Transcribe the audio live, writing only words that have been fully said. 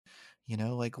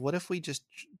Like what if we just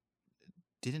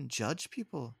didn't judge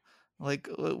people? Like,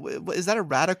 is that a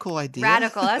radical idea?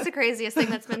 Radical. That's the craziest thing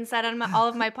that's been said on all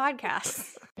of my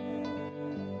podcasts.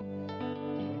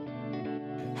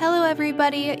 Hello,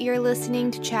 everybody. You're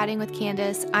listening to Chatting with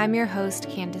Candace. I'm your host,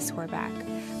 Candace Horvath.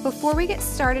 Before we get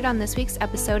started on this week's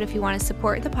episode, if you want to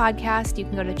support the podcast, you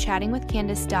can go to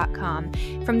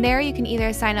chattingwithcandace.com. From there, you can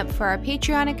either sign up for our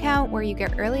Patreon account, where you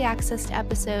get early access to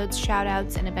episodes,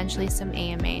 shout-outs, and eventually some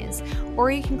AMAs.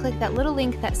 Or you can click that little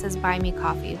link that says Buy Me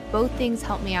Coffee. Both things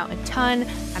help me out a ton.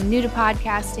 I'm new to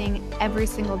podcasting. Every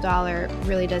single dollar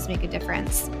really does make a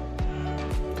difference.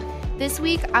 This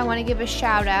week, I want to give a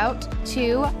shout out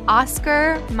to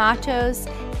Oscar Matos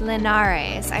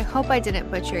Linares. I hope I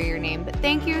didn't butcher your name, but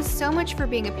thank you so much for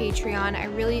being a Patreon. I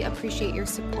really appreciate your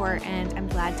support, and I'm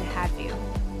glad to have you.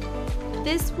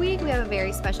 This week, we have a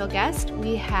very special guest.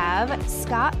 We have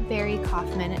Scott Barry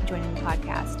Kaufman joining the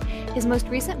podcast. His most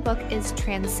recent book is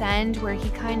Transcend, where he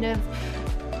kind of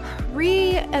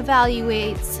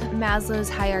re-evaluates Maslow's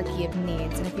hierarchy of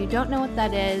needs. And if you don't know what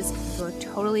that is, you're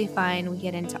totally fine. We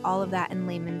get into all of that in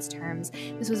layman's terms.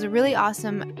 This was a really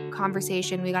awesome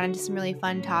conversation. We got into some really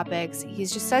fun topics.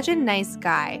 He's just such a nice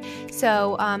guy.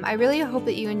 So I really hope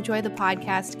that you enjoy the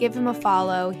podcast. Give him a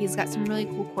follow. He's got some really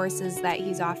cool courses that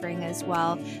he's offering as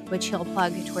well, which he'll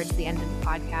plug towards the end of the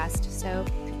podcast. So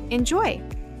enjoy.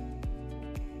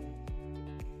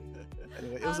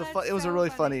 Anyway, it was a really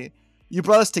funny. You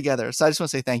brought us together, so I just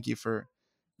want to say thank you for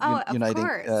uniting,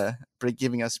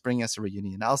 bringing us a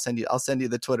reunion. I'll send you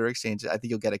the Twitter exchange. I think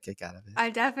you'll get a kick out of it. I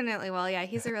definitely will. Yeah,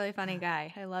 he's a really funny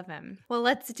guy. I love him. Well,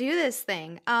 let's do this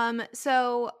thing.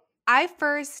 So I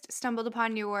first stumbled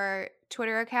upon your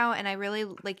Twitter account, and I really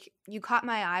you caught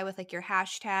my eye with your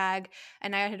hashtag,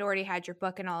 and I had already had your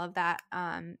book and all of that.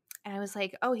 And I was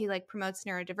like, oh, he promotes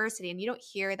neurodiversity, and you don't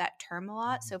hear that term a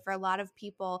lot. So for a lot of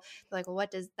people, they're like, well,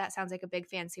 what does that sounds like a big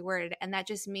fancy word? And that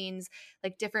just means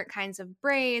different kinds of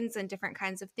brains and different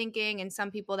kinds of thinking. And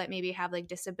some people that maybe have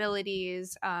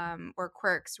disabilities or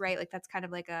quirks, right? That's kind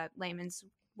of a layman's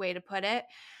way to put it.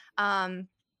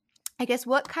 I guess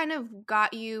what kind of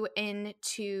got you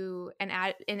into an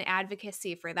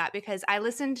advocacy for that? Because I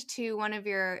listened to one of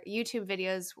your YouTube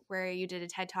videos where you did a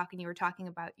TED Talk and you were talking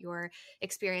about your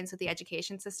experience with the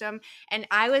education system, and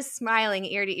I was smiling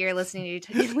ear to ear listening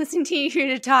to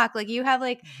you talk. You have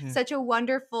such a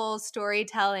wonderful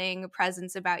storytelling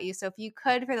presence about you. So if you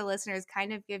could, for the listeners,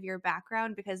 kind of give your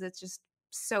background, because it's just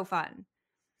so fun.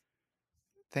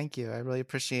 Thank you. I really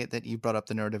appreciate that you brought up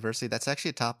the neurodiversity. That's actually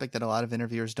a topic that a lot of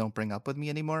interviewers don't bring up with me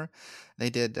anymore. They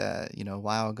did, a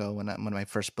while ago when my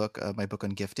first book, my book on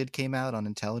Gifted, came out on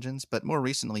intelligence. But more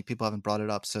recently, people haven't brought it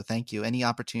up. So thank you. Any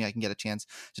opportunity I can get a chance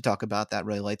to talk about that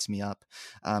really lights me up.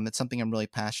 It's something I'm really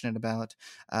passionate about.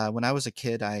 When I was a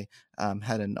kid, I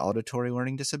had an auditory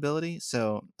learning disability.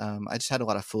 So I just had a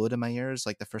lot of fluid in my ears.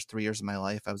 The first 3 years of my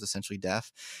life, I was essentially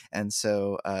deaf. And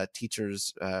so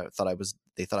teachers thought I was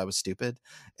stupid.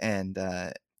 And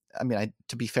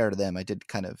to be fair to them,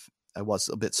 I was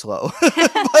a bit slow,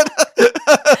 but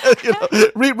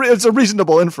it's a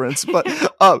reasonable inference. But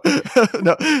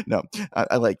no,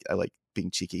 I like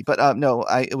being cheeky, but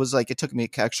it was it took me an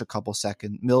extra couple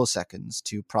milliseconds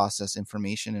to process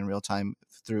information in real time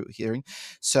through hearing.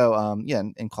 So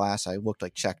in class I looked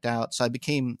checked out. So I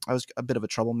was a bit of a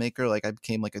troublemaker. I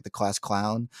became the class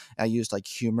clown. I used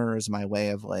humor as my way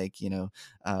of I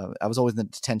was always in the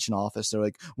detention office. They're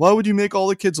like, why would you make all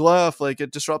the kids laugh?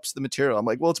 It disrupts the material. I'm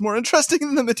like, well, it's more interesting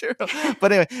than the material.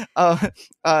 But anyway,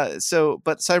 so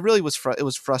I really it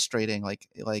was frustrating,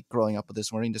 growing up with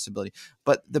this learning disability.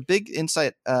 But the big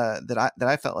insight that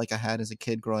I felt like I had as a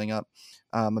kid growing up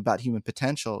about human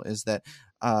potential is that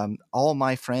all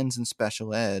my friends in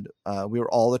special ed, we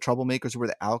were all the troublemakers. We were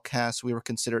the outcasts. We were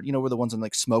considered, we're the ones in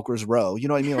smokers row. You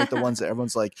know what I mean? The ones that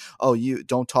everyone's like, oh, you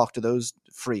don't talk to those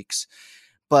freaks.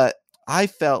 But I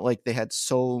felt like they had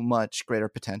so much greater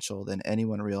potential than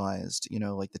anyone realized.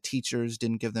 The teachers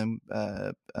didn't give them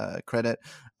credit.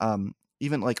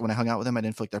 Even when I hung out with them, I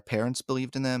didn't feel like their parents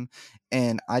believed in them.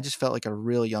 And I just felt a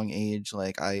real young age,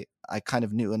 I kind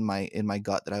of knew in my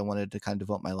gut that I wanted to kind of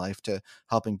devote my life to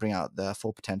helping bring out the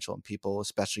full potential in people,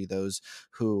 especially those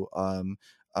who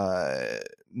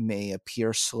may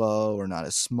appear slow or not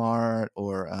as smart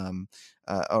or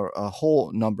a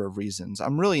whole number of reasons.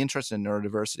 I'm really interested in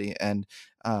neurodiversity, and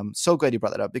so glad you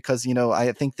brought that up, because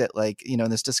I think that in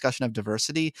this discussion of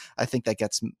diversity, I think that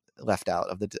gets left out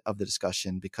of the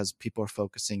discussion because people are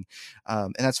focusing,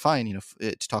 and that's fine,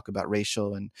 to talk about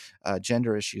racial and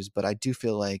gender issues, but I do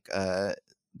feel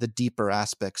the deeper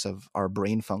aspects of our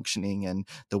brain functioning and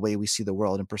the way we see the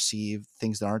world and perceive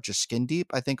things that aren't just skin deep,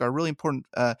 I think are really important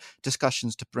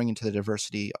discussions to bring into the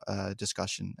diversity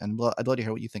discussion. And I'd love to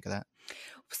hear what you think of that.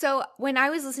 So when I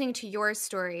was listening to your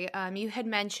story, you had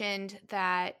mentioned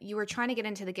that you were trying to get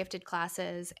into the gifted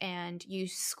classes and you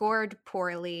scored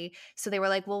poorly. So they were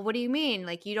like, well, what do you mean?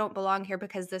 Like, you don't belong here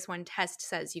because this one test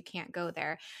says you can't go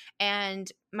there. And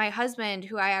my husband,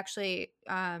 who I actually,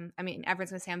 I mean,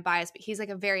 everyone's going to say I'm biased, but he's like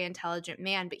a very intelligent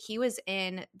man, but he was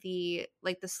in the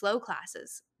slow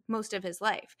classes most of his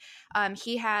life.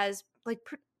 He has like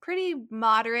pretty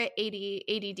moderate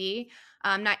ADD,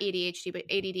 not ADHD, but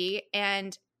ADD.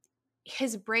 And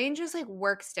his brain just like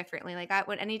works differently. Like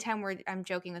anytime I'm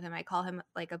joking with him, I call him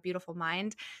like a beautiful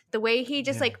mind. The way he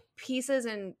just like pieces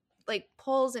and like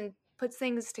pulls and puts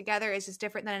things together is just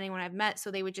different than anyone I've met.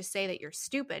 So they would just say that you're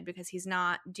stupid because he's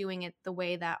not doing it the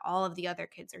way that all of the other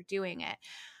kids are doing it.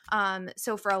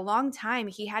 So for a long time,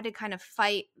 he had to kind of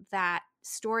fight that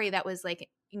story that was like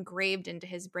engraved into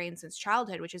his brain since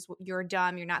childhood, which is you're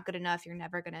dumb, you're not good enough, you're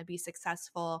never going to be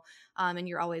successful, and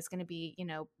you're always going to be,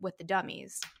 with the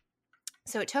dummies.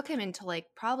 So it took him into like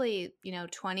probably,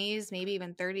 20s, maybe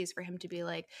even 30s for him to be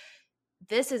like,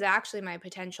 this is actually my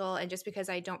potential. And just because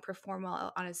I don't perform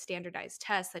well on a standardized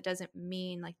test, that doesn't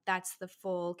mean like that's the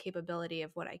full capability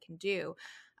of what I can do.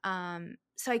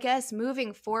 So I guess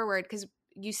moving forward, because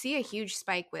you see a huge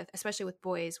spike especially with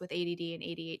boys with ADD and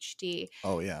ADHD.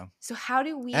 Oh yeah. So how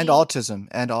do we and autism.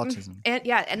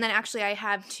 And then actually I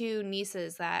have 2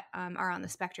 nieces that are on the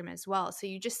spectrum as well. So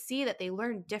you just see that they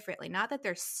learn differently. Not that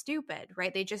they're stupid,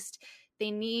 right?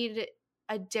 They need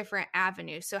a different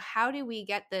avenue. So how do we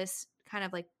get this kind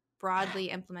of like broadly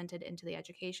implemented into the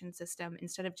education system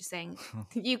instead of just saying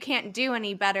you can't do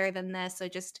any better than this, so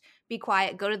just be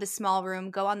quiet, go to the small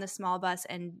room, go on the small bus,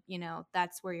 and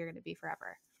that's where you're going to be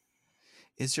forever.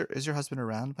 Is your husband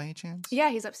around by any chance?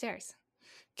 Yeah, he's upstairs.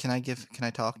 Can I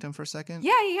talk to him for a second?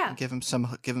 Yeah. Give him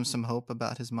some hope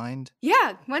about his mind.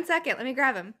 Yeah, 1 second, let me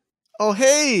grab him. Oh,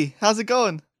 hey, how's it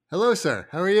going? Hello, sir.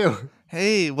 How are you?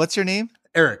 Hey, what's your name?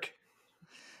 Eric.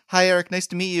 Hi, Eric. Nice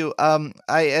to meet you.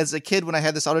 As a kid, when I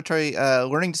had this auditory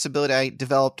learning disability, I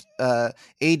developed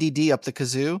ADD up the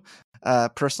kazoo,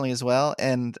 personally as well.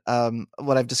 And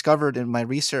what I've discovered in my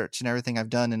research and everything I've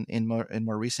done in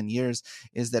more recent years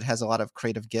is that it has a lot of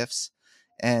creative gifts.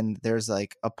 And there's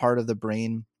like a part of the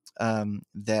brain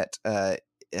that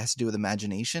has to do with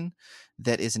imagination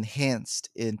that is enhanced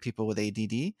in people with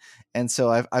ADD. And so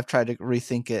I've tried to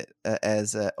rethink it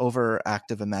as an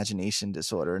overactive imagination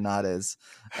disorder, not as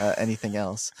anything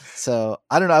else. So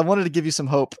I don't know. I wanted to give you some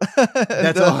hope.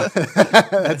 That's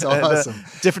awesome.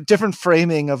 Different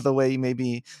framing of the way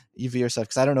maybe you view yourself.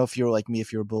 Because I don't know if you were like me,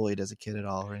 if you were bullied as a kid at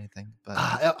all or anything. But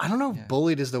I don't know if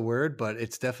bullied is the word, but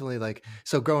it's definitely like,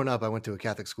 so growing up, I went to a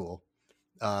Catholic school,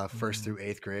 1st through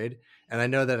 8th grade. And I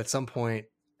know that at some point,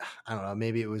 I don't know,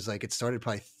 maybe it was like, it started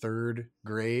probably 3rd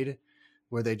grade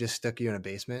where they just stuck you in a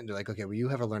basement. They're like, okay, well, you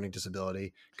have a learning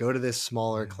disability, go to this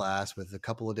smaller class with a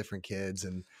couple of different kids.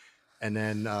 And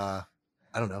then, I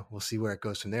don't know, we'll see where it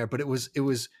goes from there. But it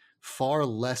was far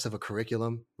less of a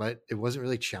curriculum, right? It wasn't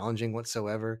really challenging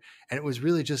whatsoever. And it was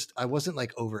really just, I wasn't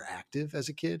like overactive as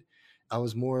a kid. I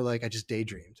was more like, I just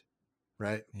daydreamed.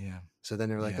 Right. Yeah. So then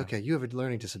they're like, okay, you have a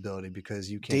learning disability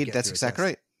because you can't get that's through a exactly test.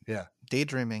 right. Yeah.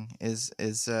 Daydreaming is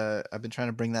I've been trying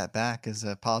to bring that back as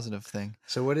a positive thing.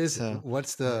 So what is it?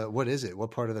 What is it?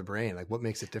 What part of the brain? Like what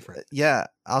makes it different? Yeah.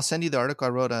 I'll send you the article. I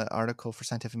wrote an article for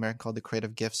Scientific American called The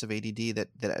Creative Gifts of ADD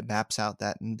that maps out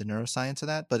that and the neuroscience of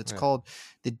that, but it's called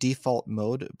the default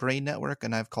mode brain network.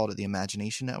 And I've called it the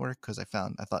imagination network because I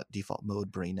thought default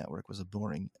mode brain network was a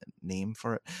boring name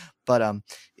for it. But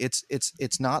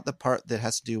it's not the part that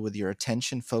has to do with your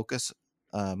attention focus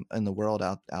in the world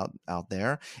out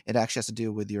there. It actually has to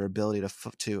do with your ability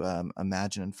to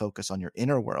imagine and focus on your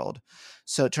inner world.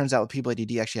 So it turns out people with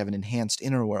ADD actually have an enhanced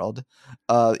inner world,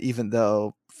 even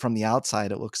though from the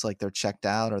outside it looks like they're checked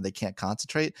out or they can't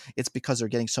concentrate. It's because they're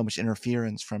getting so much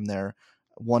interference from their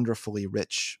wonderfully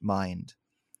rich mind.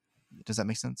 Does that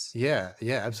make sense? Yeah,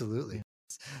 absolutely.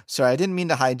 Sorry, I didn't mean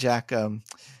to hijack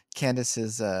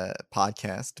Candace's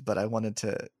podcast, but I wanted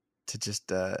to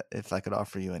just if I could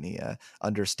offer you any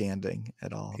understanding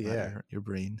at all about your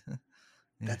brain.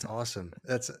 That's awesome.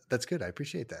 That's good. I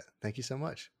appreciate that. Thank you so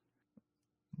much.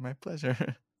 My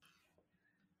pleasure.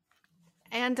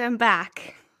 And I'm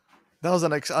back. That was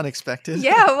unexpected.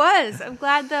 Yeah, it was. I'm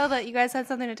glad though that you guys had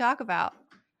something to talk about.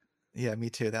 Yeah, me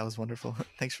too. That was wonderful.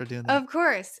 Thanks for doing that. Of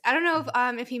course. I don't know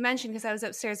if he mentioned because I was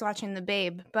upstairs watching The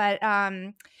Babe, but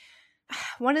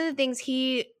one of the things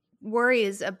he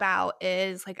worries about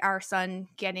is like our son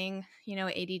getting,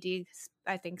 ADD.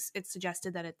 I think it's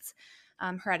suggested that it's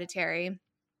hereditary,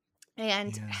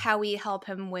 and Yeah. how we help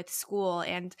him with school.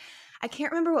 And I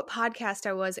can't remember what podcast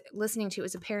I was listening to. It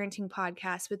was a parenting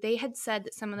podcast, but they had said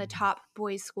that some of the top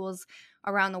boys' schools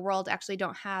around the world actually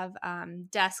don't have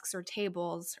desks or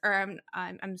tables, or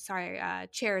I'm sorry,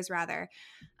 chairs rather,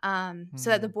 so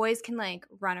that the boys can like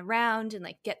run around and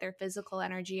like get their physical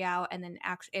energy out, and then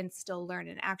and still learn,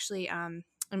 and actually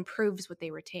improves what they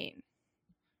retain.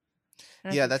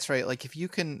 Yeah, that's right. Like if you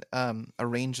can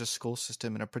arrange a school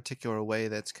system in a particular way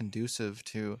that's conducive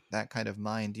to that kind of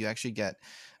mind, you actually get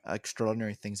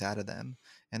extraordinary things out of them.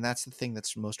 And that's the thing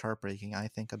that's most heartbreaking, I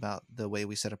think, about the way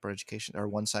we set up our education, our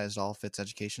one-size-all-fits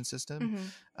education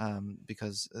system,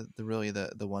 because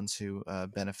the ones who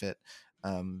benefit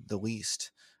the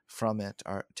least from it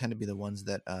tend to be the ones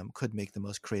that could make the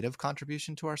most creative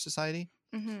contribution to our society.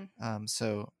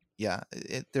 So yeah,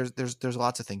 there's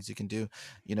lots of things you can do,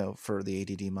 for the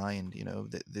ADD mind.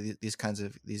 These kinds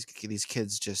of these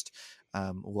kids just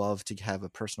love to have a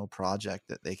personal project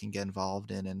that they can get involved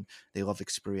in, and they love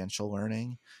experiential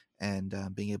learning and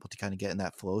being able to kind of get in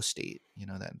that flow state,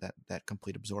 that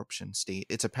complete absorption state.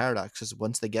 It's a paradox because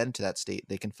once they get into that state,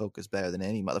 they can focus better than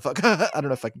any motherfucker. I don't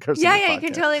know if I can curse. Yeah, you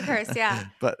can totally curse. Yeah,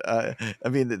 but I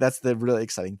mean, that's the really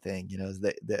exciting thing, is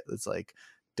that it's like,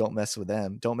 don't mess with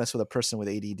them. Don't mess with a person with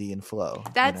ADD and flow.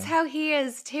 That's how he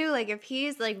is too. Like if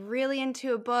he's like really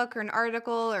into a book or an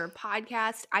article or a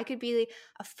podcast, I could be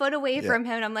a foot away from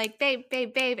him and I'm like, babe,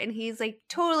 and he's like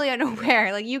totally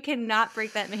unaware. Like you cannot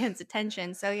break that man's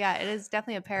attention. So yeah, it is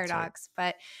definitely a paradox,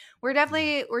 but we're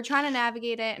trying to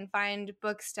navigate it and find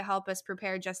books to help us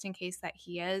prepare just in case that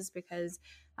he is, because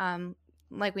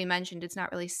like we mentioned, it's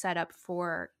not really set up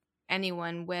for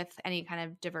anyone with any kind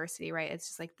of diversity, right? It's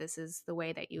just like, this is the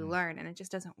way that you learn, and it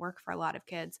just doesn't work for a lot of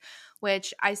kids,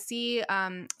 which I see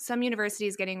some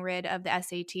universities getting rid of the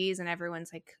SATs and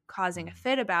everyone's like causing a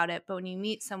fit about it. But when you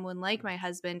meet someone like my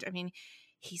husband, I mean,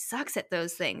 he sucks at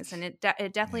those things, and it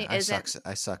definitely isn't.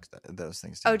 I suck at those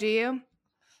things too. Oh, do you?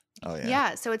 Oh yeah.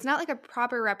 Yeah, so it's not like a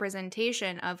proper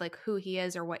representation of like who he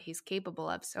is or what he's capable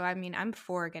of. So I mean, I'm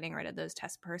for getting rid of those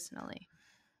tests personally.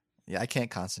 Yeah, I can't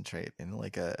concentrate in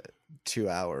like a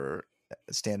 2-hour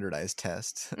standardized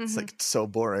test. It's like so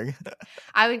boring.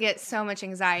 I would get so much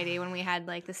anxiety when we had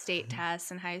like the state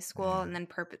tests in high school, and then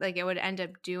like it would end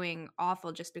up doing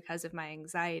awful just because of my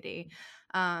anxiety.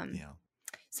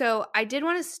 So I did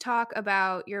want to talk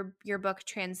about your book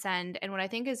Transcend, and what I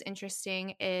think is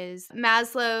interesting is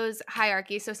Maslow's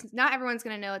hierarchy. So not everyone's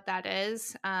going to know what that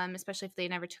is, especially if they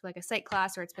never took like a psych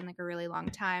class or it's been like a really long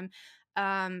time.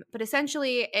 But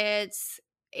essentially it's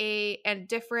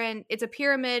it's a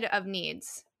pyramid of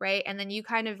needs, right? And then you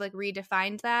kind of like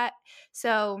redefined that.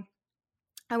 So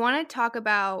I want to talk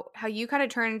about how you kind of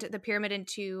turned the pyramid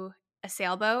into a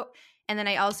sailboat. And then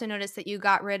I also noticed that you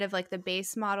got rid of like the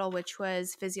base model, which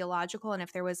was physiological, and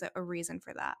if there was a reason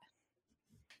for that.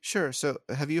 Sure. So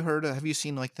have you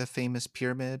seen like the famous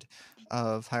pyramid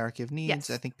of hierarchy of needs?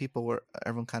 Yes. I think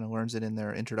everyone kind of learns it in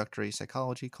their introductory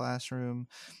psychology classroom,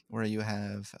 where you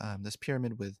have this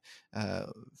pyramid with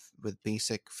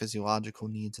basic physiological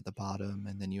needs at the bottom,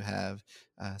 and then you have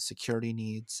security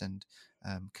needs and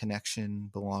connection,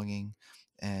 belonging,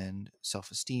 and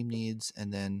self-esteem needs,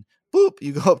 and then boop,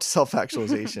 you go up to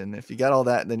self-actualization. If you got all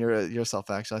that, then you're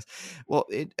self-actualized. Well,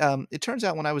 it turns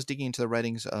out when I was digging into the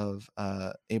writings of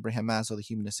Abraham Maslow, the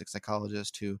humanistic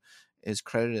psychologist who is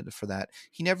credited for that,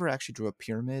 he never actually drew a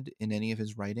pyramid in any of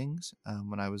his writings.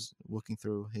 When I was looking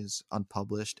through his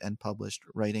unpublished and published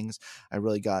writings, I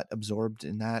really got absorbed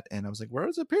in that, and I was like,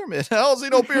 "Where's the pyramid? How is he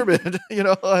no pyramid?"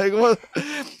 Like what?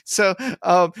 So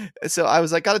I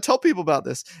was like, got to tell people about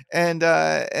this, and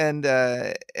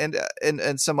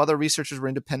some other researchers were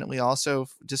independently also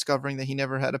discovering that he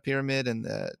never had a pyramid, and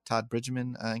Todd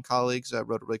Bridgman and colleagues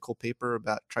wrote a really cool paper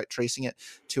about tracing it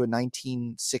to a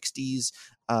 1960s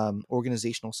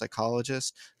organizational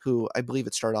psychologist who, I believe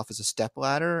it started off as a step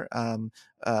ladder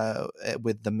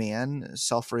with the man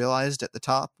self-realized at the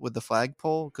top with the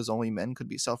flagpole, because only men could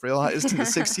be self-realized in the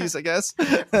 60s, I guess.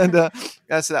 And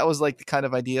so that was like the kind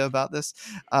of idea about this.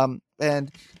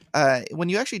 And when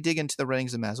you actually dig into the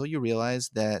writings of Maslow, you realize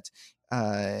that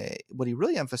what he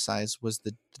really emphasized was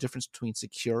the difference between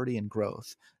security and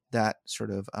growth, that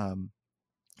sort of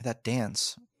that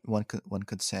dance, one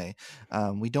could say.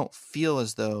 We don't feel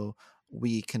as though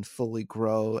we can fully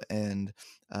grow and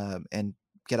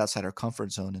get outside our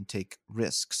comfort zone and take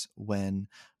risks when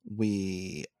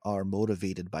we are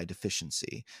motivated by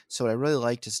deficiency. So what I really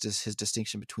liked is his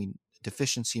distinction between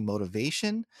deficiency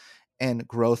motivation and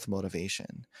growth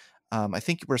motivation. I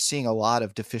think we're seeing a lot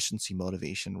of deficiency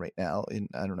motivation right now.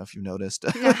 I don't know if you've noticed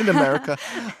in America.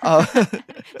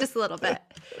 Just a little bit.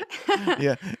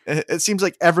 Yeah, it seems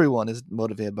like everyone is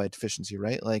motivated by deficiency,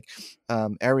 right? Like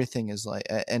everything is like,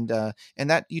 and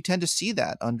that you tend to see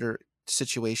that under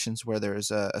situations where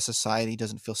there's a society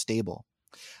doesn't feel stable.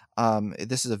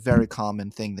 This is a very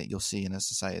common thing that you'll see in a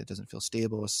society that doesn't feel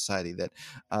stable, a society that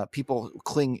people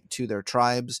cling to their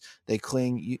tribes. They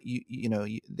cling,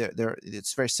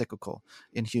 it's very cyclical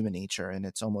in human nature, and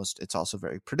it's also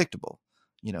very predictable,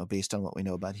 based on what we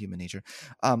know about human nature.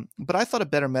 But I thought a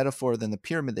better metaphor than the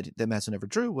pyramid that Madsen ever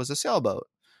drew was a sailboat.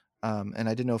 And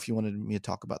I didn't know if you wanted me to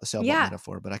talk about the sailboat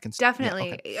metaphor, but I can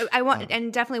definitely. Yeah, okay. I want,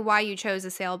 and definitely why you chose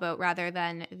a sailboat rather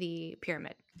than the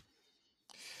pyramid.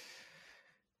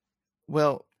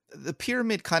 Well, the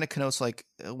pyramid kind of connotes like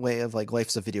a way of like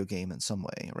life's a video game in some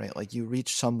way, right? Like you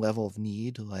reach some level of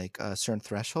need, like a certain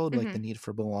threshold, like the need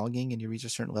for belonging, and you reach a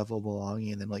certain level of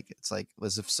belonging, and then like it's like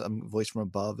as if some voice from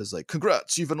above is like,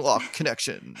 "Congrats, you've unlocked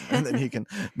connection," and then you can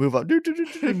move up,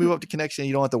 move up to connection.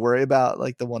 You don't have to worry about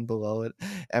like the one below it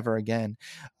ever again.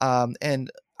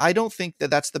 And I don't think that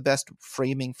that's the best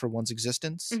framing for one's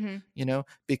existence,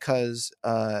 because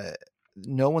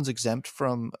no one's exempt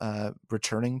from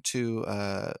returning to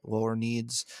lower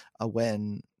needs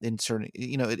when in certain,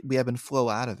 we ebb and flow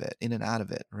out of it, in and out of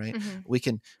it, right? We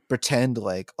can pretend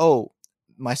like, oh,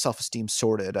 my self-esteem's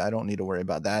sorted, I don't need to worry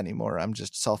about that anymore, I'm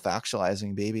just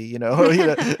self-actualizing, baby.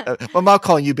 I'm not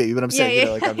calling you baby, but I'm saying,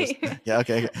 like I'm just,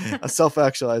 okay, I'm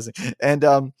self-actualizing. And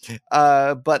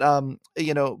but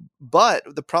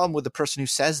the problem with the person who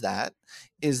says that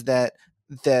is that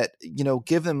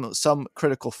give them some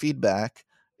critical feedback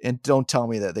and don't tell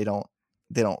me that they don't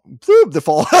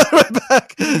fall right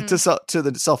back to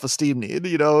the self-esteem need.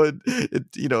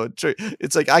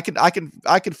 It's like I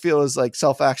can feel as like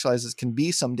self-actualized as can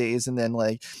be some days, and then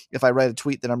like if I write a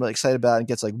tweet that I'm really excited about and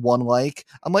gets like one like,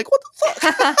 I'm like, what the fuck?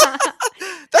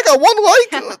 That got one like?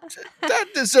 That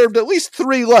deserved at least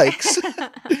 3 likes. So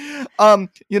do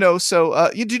you know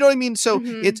what I mean? So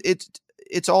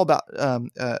it's all about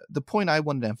the point I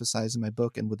wanted to emphasize in my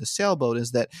book and with the sailboat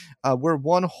is that we're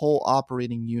one whole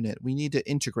operating unit. We need to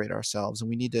integrate ourselves, and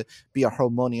we need to be a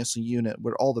harmonious unit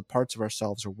where all the parts of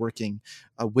ourselves are working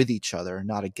with each other,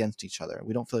 not against each other.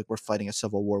 We don't feel like we're fighting a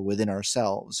civil war within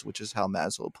ourselves, which is how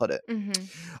Maslow put it.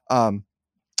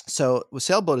 So the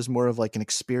sailboat is more of like an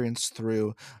experience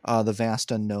through the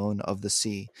vast unknown of the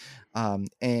sea.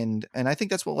 And I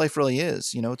think that's what life really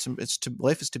is.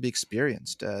 Life is to be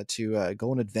experienced, to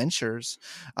go on adventures,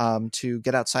 to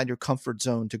get outside your comfort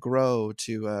zone, to grow,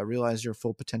 to realize your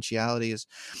full potentialities.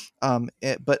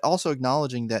 But also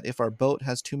acknowledging that if our boat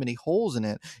has too many holes in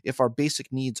it, if our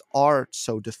basic needs are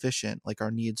so deficient, like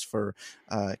our needs for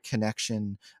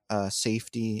connection,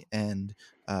 safety, and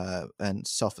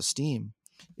self-esteem,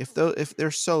 if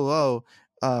they're so low,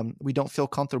 we don't feel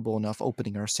comfortable enough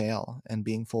opening our sail and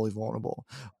being fully vulnerable.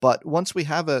 But once we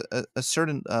have a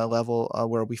certain level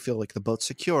where we feel like the boat's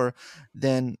secure,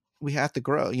 then we have to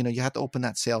grow. You have to open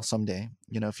that sail someday.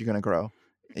 If you're going to grow,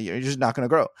 you're just not going to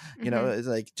grow. It's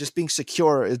like just being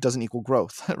secure, it doesn't equal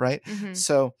growth, right?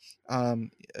 So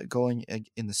going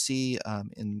in the sea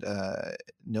and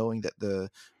knowing that the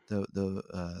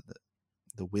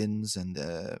winds and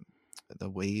the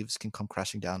waves can come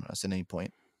crashing down on us at any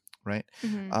point, right?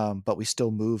 But we still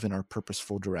move in our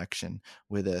purposeful direction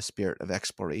with a spirit of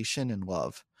exploration and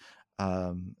love,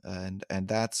 and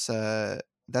that's the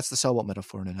sailboat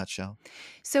metaphor in a nutshell.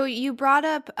 So you brought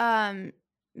up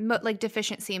like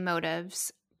deficiency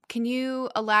motives. Can you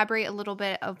elaborate a little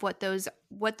bit of what those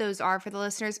are for the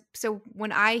listeners? So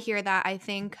when I hear that, I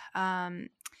think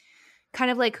kind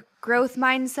of like growth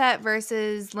mindset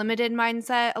versus limited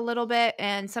mindset a little bit.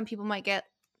 And some people might get,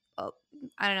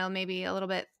 I don't know, maybe a little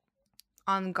bit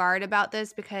on guard about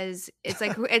this because it's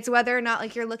like, it's whether or not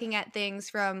like you're looking at things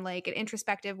from like an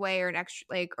introspective way or an extra,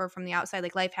 like, or from the outside,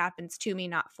 like life happens to me,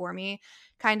 not for me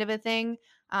kind of a thing.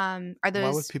 Are those,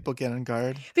 why would people get on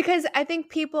guard? Because I think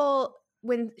people,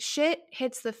 when shit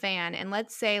hits the fan, and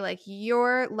let's say like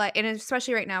you're like, and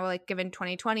especially right now, like given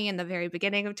 2020 and the very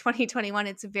beginning of 2021,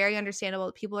 it's very understandable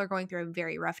that people are going through a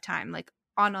very rough time, like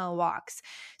on all walks.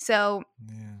 So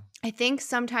I think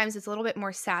sometimes it's a little bit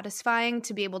more satisfying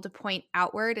to be able to point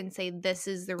outward and say, this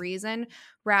is the reason,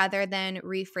 rather than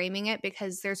reframing it,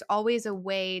 because there's always a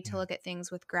way to look at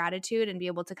things with gratitude and be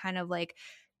able to kind of like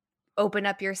open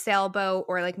up your sailboat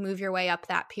or like move your way up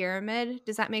that pyramid.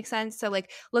 Does that make sense? So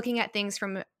like looking at things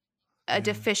from a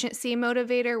deficiency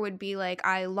motivator would be like,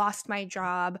 I lost my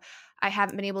job, I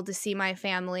haven't been able to see my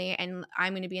family, and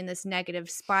I'm going to be in this negative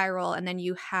spiral. And then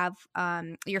you have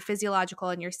your physiological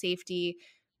and your safety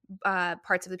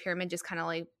parts of the pyramid just kind of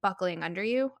like buckling under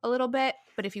you a little bit.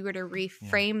 But if you were to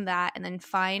reframe that and then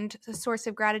find a source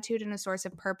of gratitude and a source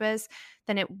of purpose,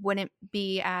 then it wouldn't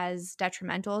be as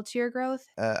detrimental to your growth.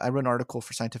 I wrote an article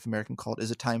for Scientific American called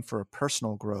 "Is It Time for a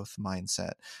Personal Growth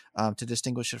Mindset?" To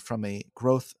distinguish it from a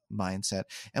growth mindset.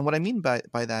 And what I mean by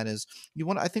that is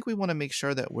I think we want to make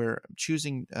sure that we're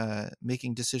choosing,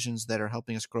 making decisions that are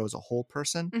helping us grow as a whole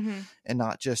person and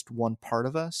not just one part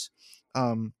of us.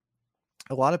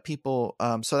 A lot of people,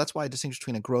 so that's why I distinguish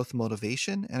between a growth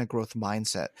motivation and a growth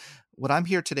mindset. What I'm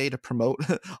here today to promote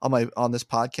on this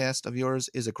podcast of yours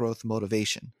is a growth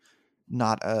motivation,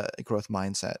 not a growth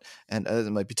mindset. And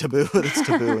it might be taboo, but it's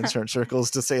taboo in certain circles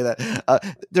to say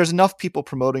that. There's enough people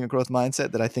promoting a growth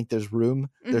mindset that I think there's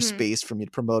space for me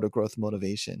to promote a growth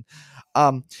motivation.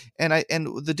 And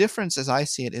the difference as I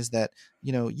see it is that,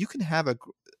 you can have a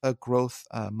growth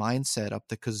mindset up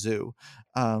the kazoo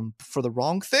for the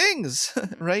wrong things,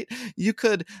 right? You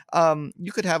could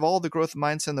have all the growth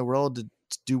mindset in the world to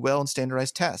do well in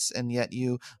standardized tests, and yet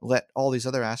you let all these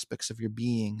other aspects of your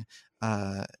being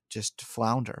just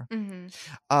flounder.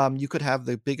 You could have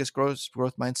the biggest growth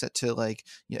mindset to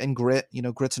and grit.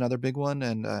 Grit's another big one,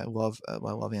 and I love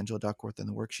Angela Duckworth and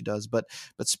the work she does. But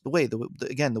the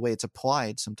way it's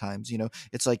applied sometimes,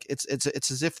 it's like it's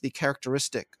as if the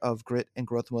characteristic of grit and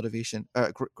growth motivation,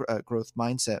 growth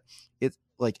mindset, it's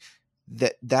like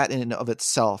that in and of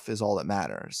itself is all that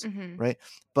matters, right?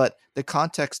 But the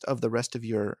context of the rest of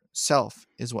your self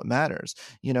is what matters.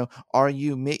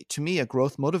 To me, a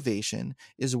growth motivation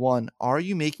is one, are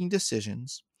you making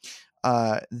decisions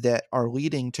that are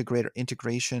leading to greater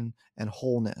integration and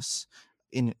wholeness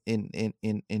in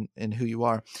who you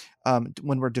are?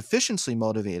 When we're deficiency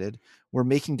motivated, we're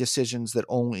making decisions that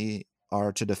only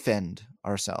are to defend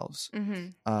ourselves.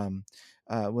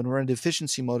 When we're in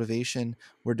deficiency motivation,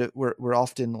 we're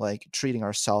often treating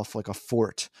ourselves like a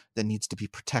fort that needs to be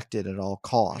protected at all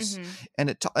costs, and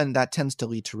that tends to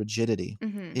lead to rigidity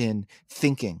in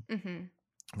thinking.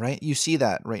 Right, you see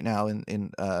that right now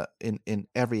in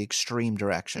every extreme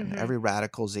direction, every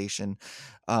radicalization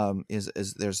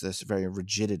is there's this very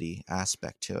rigidity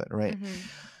aspect to it, right?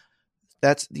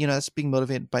 That's being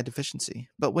motivated by deficiency.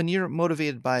 But when you're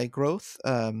motivated by growth,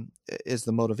 is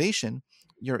the motivation.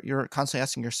 You're constantly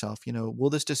asking yourself,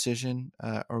 will this decision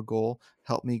or goal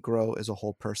help me grow as a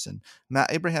whole person?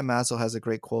 Abraham Maslow has a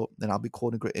great quote, and I'll be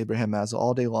quoting Abraham Maslow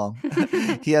all day long.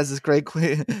 He has this great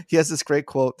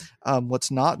quote. What's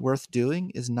not worth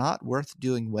doing is not worth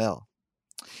doing well.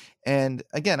 And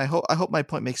again, I hope my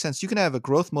point makes sense. You can have a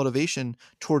growth motivation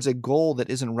towards a goal that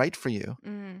isn't right for you.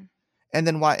 And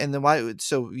then why?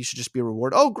 So you should just be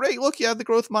rewarded. Oh, great! Look, you have the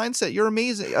growth mindset. You're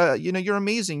amazing. You're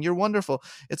amazing. You're wonderful.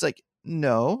 It's like,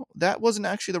 no, that wasn't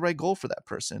actually the right goal for that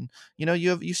person.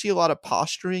 You see a lot of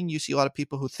posturing. You see a lot of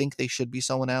people who think they should be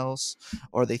someone else,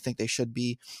 or they think they should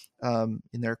be in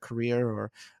their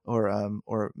career,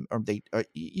 or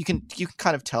you can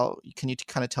kind of tell. Can you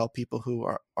kind of tell people who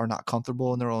are not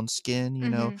comfortable in their own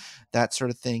skin? That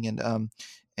sort of thing,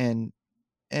 and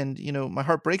my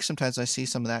heart breaks sometimes when I see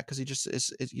some of that, because you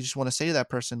just want to say to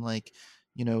that person,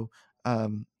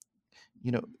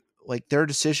 there are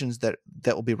decisions that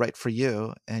will be right for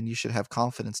you, and you should have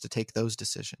confidence to take those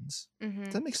decisions.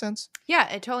 Does that make sense? Yeah,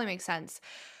 it totally makes sense.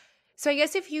 So I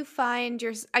guess if you find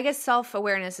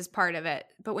self-awareness is part of it,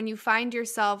 but when you find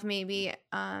yourself maybe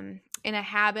in a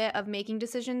habit of making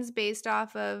decisions based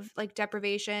off of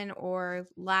deprivation or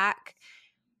lack,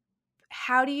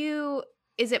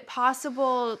 is it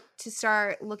possible to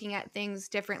start looking at things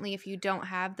differently if you don't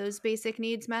have those basic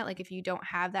needs met? If you don't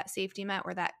have that safety met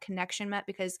or that connection met?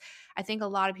 Because I think a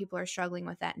lot of people are struggling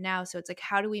with that now. So it's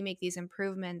how do we make these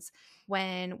improvements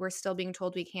when we're still being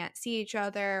told we can't see each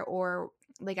other, or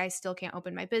I still can't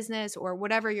open my business, or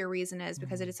whatever your reason is,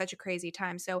 because it is such a crazy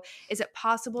time. So is it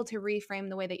possible to reframe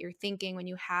the way that you're thinking when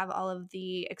you have all of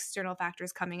the external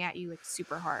factors coming at you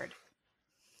super hard?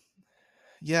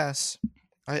 Yes.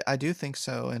 I do think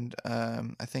so, and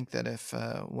I think that if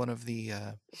one of the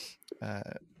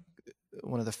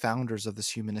founders of this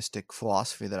humanistic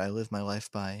philosophy that I live my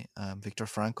life by, Viktor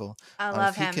Frankl, I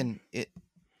love him.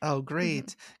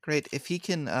 Great. If he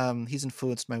can, he's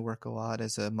influenced my work a lot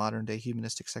as a modern day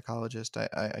humanistic psychologist.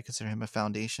 I consider him a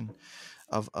foundation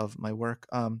of my work.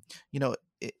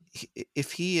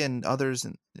 If he and others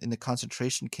in the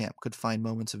concentration camp could find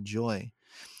moments of joy,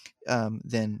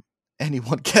 then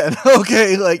anyone can.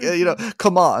 Okay,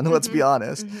 come on, let's be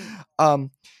honest.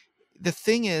 The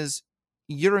thing is,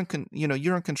 you're in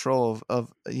control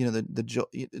of the joy.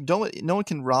 No one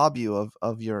can rob you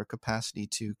of your capacity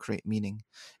to create meaning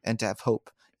and to have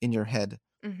hope in your head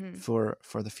for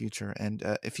the future.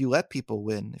 And if you let people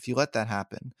win, if you let that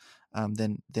happen,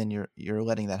 then you're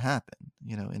letting that happen,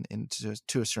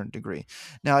 to a certain degree.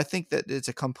 Now, I think that it's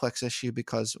a complex issue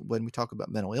because when we talk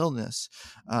about mental illness,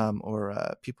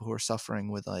 or people who are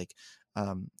suffering with like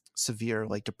severe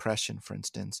like depression, for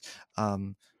instance,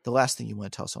 the last thing you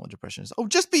want to tell someone with depression is, oh,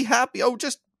 just be happy. Oh,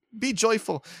 just be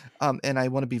joyful. And I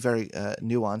want to be very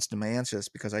nuanced in my answers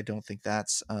because I don't think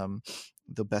that's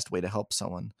the best way to help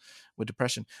someone with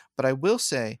depression. But I will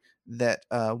say that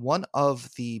one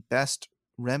of the best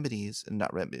remedies,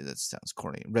 not remedies, that sounds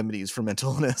corny, remedies for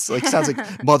mental illness, like sounds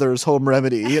like mother's home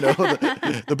remedy,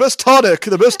 the best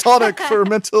tonic for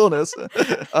mental illness.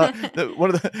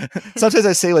 Sometimes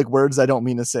I say like words I don't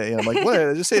mean to say, and I'm like, what did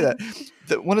I just say that?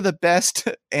 One of the best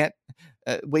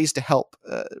ways to help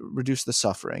reduce the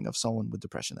suffering of someone with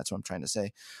depression, that's what I'm trying to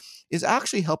say, is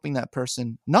actually helping that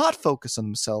person not focus on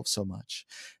themselves so much.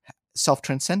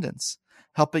 Self-transcendence,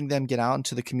 helping them get out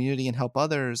into the community and help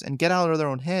others and get out of their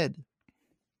own head.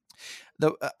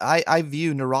 I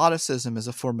view neuroticism as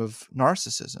a form of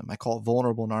narcissism. I call it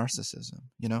vulnerable narcissism,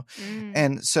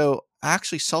 And so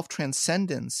actually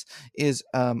self-transcendence is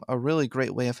a really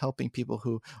great way of helping people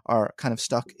who are kind of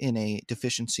stuck in a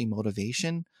deficiency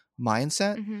motivation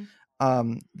mindset.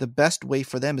 The best way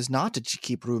for them is not to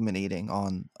keep ruminating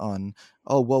on,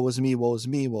 oh, woe is me, woe is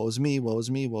me, woe is me, woe is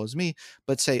me, woe is me,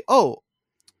 but say, oh,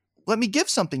 let me give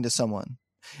something to someone.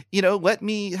 Let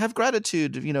me have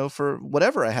gratitude, for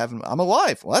whatever I have. I'm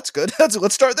alive. Well, that's good.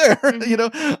 Let's start there. Like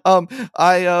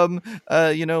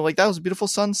that was a beautiful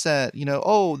sunset,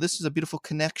 oh, this is a beautiful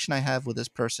connection I have with this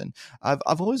person. I've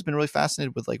always been really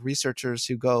fascinated with like researchers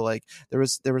who go like, there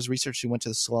was research who went to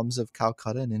the slums of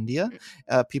Calcutta in India,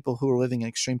 people who were living in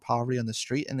extreme poverty on the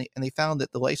street. And they found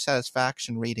that the life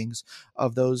satisfaction ratings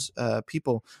of those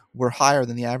people were higher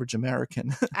than the average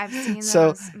American. I've seen so,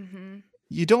 those.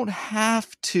 You don't have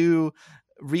to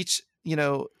reach, you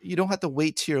don't have to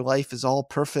wait till your life is all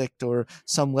perfect or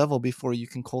some level before you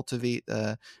can cultivate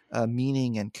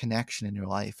meaning and connection in your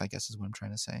life, I guess is what I'm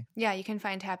trying to say. Yeah, you can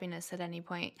find happiness at any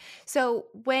point. So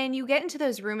when you get into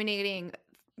those ruminating,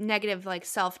 negative, like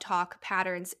self-talk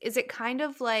patterns, is it kind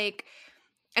of like,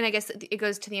 and I guess it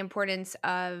goes to the importance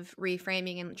of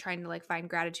reframing and trying to like find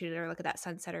gratitude or look at that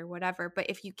sunset or whatever. But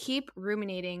if you keep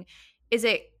ruminating, is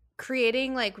it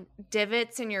creating like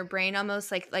divots in your brain,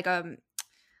 almost like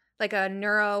a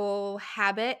neuro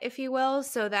habit, if you will,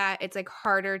 so that it's like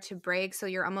harder to break? So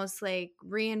you're almost like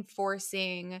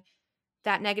reinforcing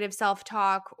that negative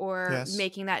self-talk or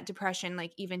making that depression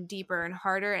like even deeper and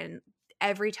harder. And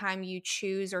every time you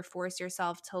choose or force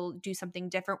yourself to do something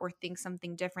different or think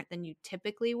something different than you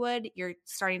typically would, you're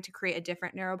starting to create a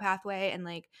different neural pathway and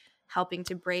like helping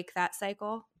to break that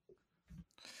cycle.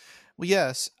 Well,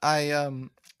 yes,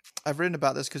 I've written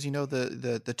about this because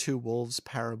the two wolves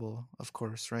parable, of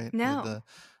course, right? No.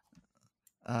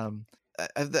 I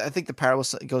think the parable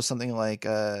goes something like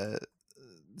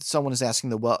someone is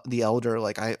asking the elder,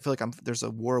 like, I feel like there's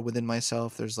a war within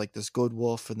myself. There's like this good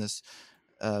wolf and this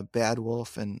bad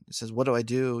wolf, and says, what do I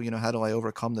do? How do I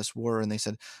overcome this war? And they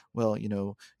said, well,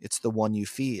 it's the one you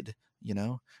feed.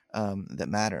 That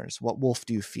matters. What wolf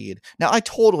do you feed? Now, I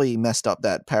totally messed up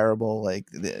that parable, like,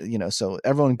 so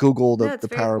everyone Google the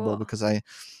parable, cool. because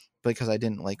I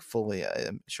didn't like fully.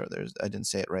 I'm sure I didn't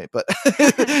say it right, but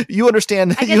you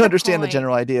understand. You understand the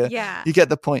general idea. Yeah, you get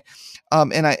the point.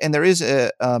 And there is a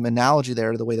analogy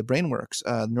there to the way the brain works.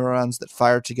 Neurons that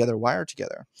fire together wire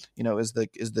together. Is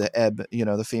the Ebb.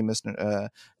 The famous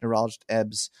neurologist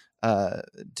Ebb's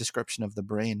description of the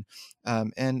brain.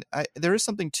 And there is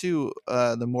something to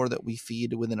the more that we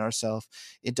feed within ourselves,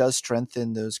 it does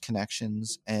strengthen those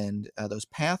connections and those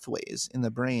pathways in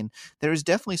the brain. There is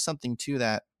definitely something to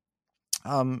that.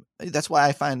 That's why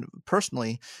I find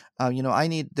personally,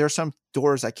 there are some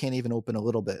doors I can't even open a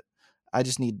little bit. They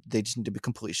just need to be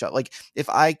completely shut. Like if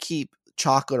I keep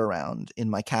chocolate around in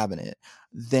my cabinet,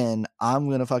 then I'm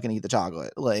going to fucking eat the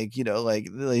chocolate. Like,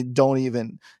 don't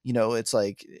even, it's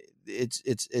like,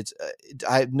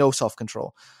 I have no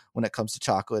self-control when it comes to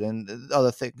chocolate and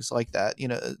other things like that.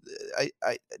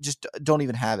 I just don't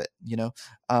even have it,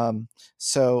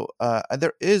 So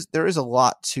there is a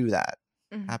lot to that.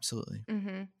 Mm-hmm. Absolutely.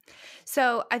 Mm-hmm.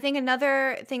 So I think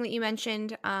another thing that you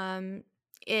mentioned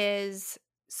is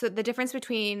the difference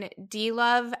between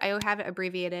D-Love, I have it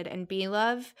abbreviated, and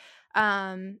B-Love.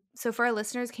 So for our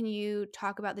listeners, can you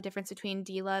talk about the difference between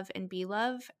D-Love and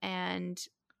B-Love and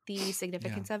the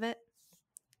significance of it?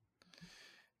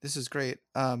 This is great.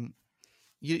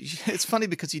 It's funny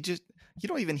because you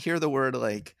don't even hear the word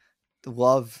like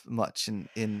love much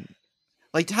in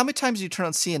like, how many times do you turn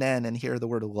on CNN and hear the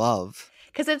word love?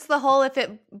 Because it's the whole if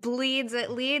it bleeds,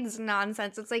 it leads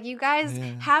nonsense. It's like you guys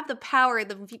have the power.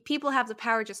 The people have the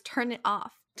power. Just turn it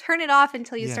off. Turn it off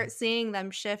until you start seeing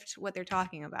them shift what they're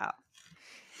talking about.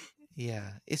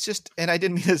 Yeah, it's just, and I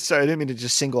didn't mean to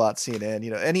just single out CNN.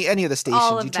 You know, any of the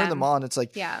stations, you turn them on. It's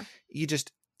like, you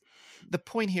just. The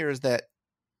point here is that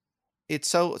it's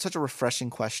such a refreshing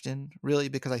question, really,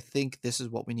 because I think this is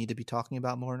what we need to be talking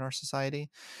about more in our society,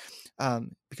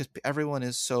 because everyone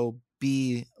is so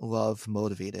be love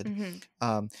motivated.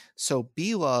 Mm-hmm. So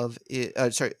be love.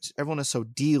 Everyone is so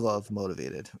de love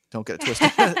motivated. Don't get it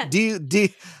twisted.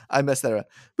 I messed that up.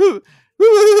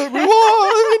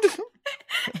 Rewind.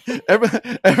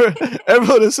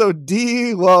 Everyone is so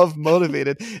de-love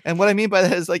motivated, and what I mean by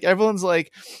that is like everyone's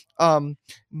like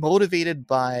motivated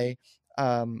by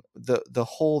the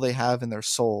hole they have in their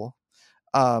soul,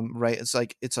 right? It's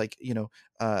like you know,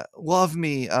 love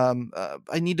me,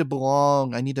 I need to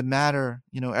belong, I need to matter,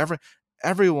 you know.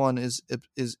 Everyone is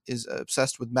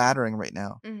obsessed with mattering right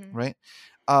now, right?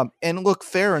 And look,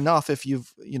 fair enough if you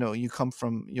come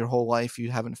from your whole life,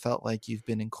 you haven't felt like you've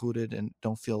been included and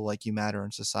don't feel like you matter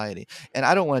in society. And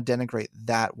I don't want to denigrate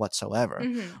that whatsoever,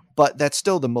 but that's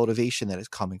still the motivation that is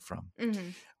coming from.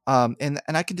 And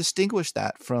I can distinguish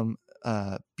that from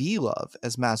be love,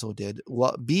 as Maslow did,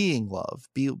 being love.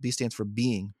 B stands for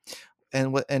being.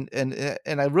 And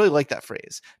I really like that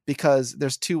phrase, because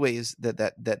there's two ways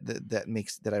that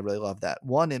makes that I really love that.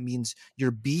 One, it means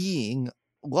you're being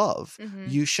love.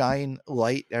 You shine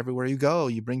light everywhere you go.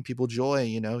 You bring people joy.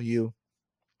 You know, you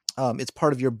it's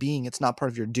part of your being. It's not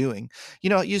part of your doing.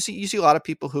 You know, you see a lot of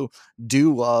people who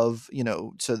do love, you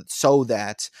know, so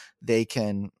that they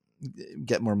can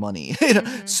get more money, you know,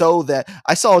 so that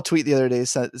I saw a tweet the other day,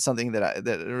 something that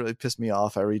really pissed me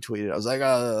off. I retweeted. I was like,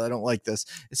 oh, I don't like this.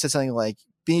 It said something like,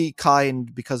 be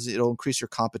kind because it'll increase your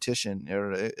competition,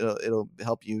 or it'll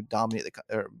help you dominate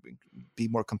or be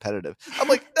more competitive. I'm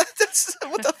like, that's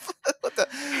what the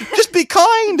just be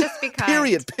kind. Just be kind.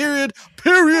 Period.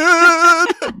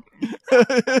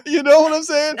 You know what I'm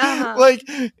saying? Like,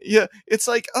 yeah, it's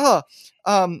like,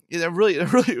 it really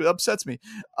upsets me.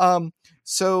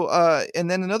 So,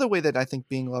 and then another way that I think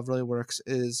being love really works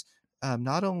is,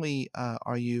 not only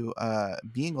are you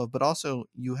being love, but also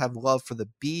you have love for the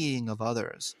being of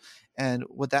others. And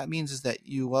what that means is that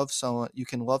you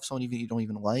can love someone even you don't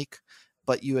even like,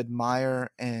 but you admire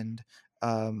and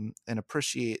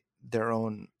appreciate their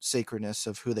own sacredness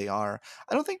of who they are.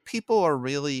 I don't think people are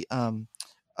really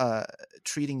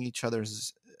treating each other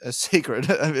as sacred.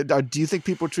 I mean, do you think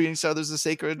people are treating each other as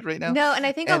sacred right now? No, and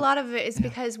I think a lot of it is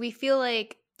because we feel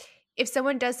like if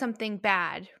someone does something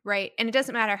bad, right, and it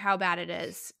doesn't matter how bad it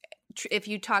is, if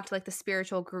you talk to like the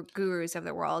spiritual gurus of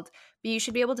the world, but you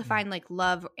should be able to find like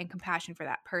love and compassion for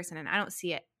that person, and I don't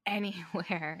see it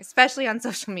anywhere, especially on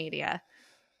social media.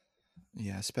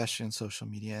 Yeah, especially on social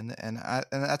media, and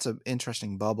that's an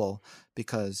interesting bubble,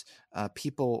 because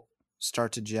people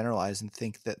start to generalize and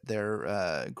think that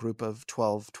their group of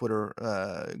 12 Twitter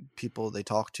people they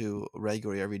talk to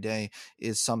regularly every day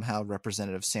is somehow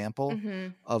representative sample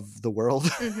of the world.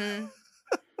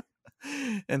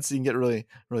 And so you can get really,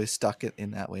 really stuck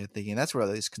in that way of thinking. That's where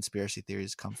these conspiracy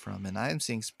theories come from. And I'm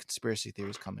seeing conspiracy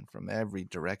theories coming from every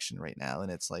direction right now.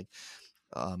 And it's like,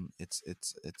 it's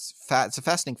a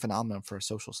fascinating phenomenon for a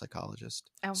social psychologist.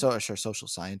 Social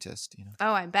scientist, you know.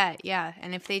 Oh, I bet. Yeah.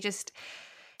 And if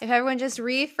everyone just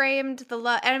reframed the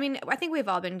love, and I mean, I think we've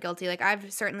all been guilty. Like,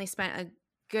 I've certainly spent a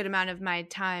good amount of my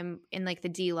time in like the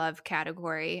D-love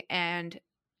category, and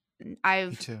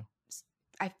Me too.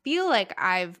 I feel like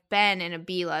I've been in a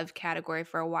B-love category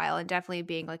for a while, and definitely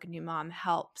being like a new mom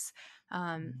helps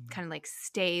kind of like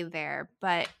stay there.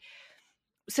 But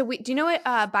so do you know what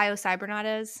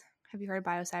BioCybernaut is? Have you heard of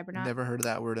BioCybernaut? Never heard of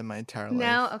that word in my entire life.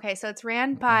 No? Okay. So it's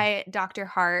ran by Dr.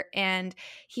 Hart, and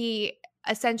he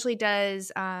essentially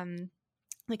does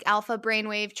like alpha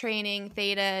brainwave training,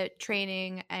 theta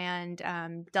training, and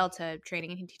delta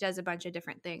training. And he does a bunch of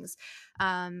different things.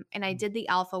 And I did the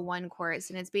alpha 1 course,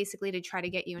 and it's basically to try to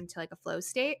get you into like a flow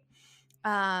state.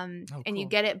 And you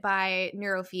get it by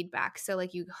neurofeedback. So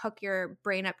like you hook your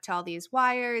brain up to all these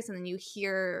wires, and then you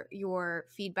hear your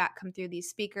feedback come through these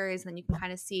speakers, and then you can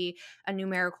kind of see a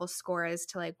numerical score as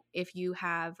to like if you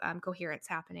have coherence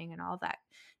happening and all that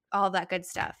good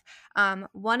stuff.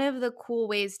 One of the cool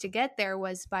ways to get there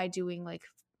was by doing like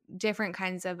different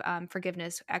kinds of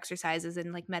forgiveness exercises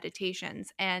and like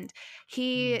meditations. And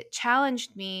he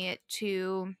challenged me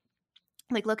to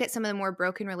like look at some of the more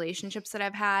broken relationships that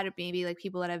I've had, maybe like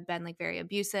people that have been like very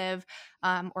abusive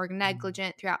or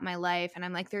negligent throughout my life. And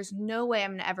I'm like, there's no way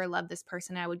I'm going to ever love this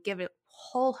person. I would give it a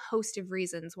whole host of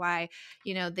reasons why,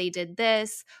 you know, they did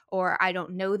this, or I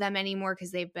don't know them anymore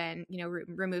because they've been, you know,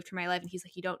 removed from my life. And he's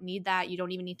like, you don't need that. You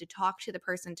don't even need to talk to the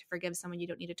person to forgive someone. You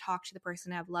don't need to talk to the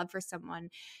person to have love for someone.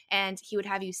 And he would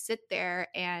have you sit there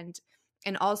and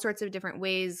in all sorts of different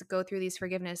ways go through these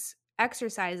forgiveness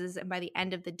exercises, and by the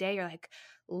end of the day you're like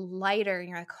lighter and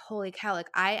you're like, holy cow,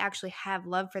 like I actually have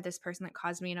love for this person that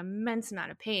caused me an immense amount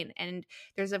of pain. And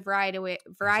there's a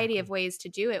variety of ways to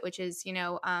do it, which is, you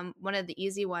know, one of the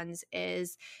easy ones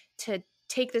is to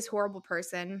take this horrible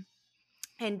person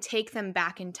and take them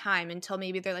back in time until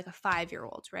maybe they're like a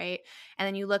 5-year-old, right? And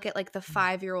then you look at like the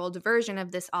 5-year-old version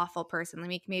of this awful person.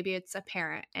 Like maybe it's a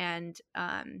parent, and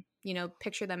you know,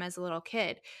 picture them as a little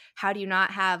kid. How do you not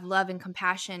have love and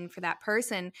compassion for that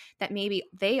person that maybe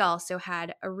they also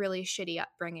had a really shitty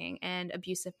upbringing and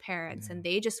abusive parents, and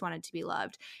they just wanted to be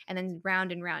loved? And then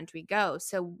round and round we go.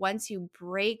 So once you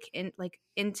break in like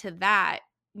into that,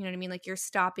 you know what I mean? Like you're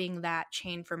stopping that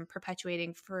chain from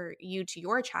perpetuating for you to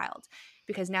your child,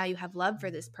 because now you have love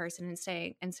for this person and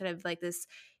saying, instead of like this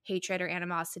hatred or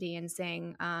animosity, and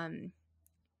saying,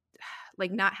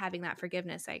 like not having that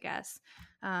forgiveness, I guess.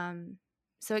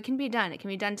 So it can be done. It can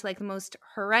be done to like the most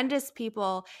horrendous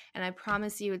people. And I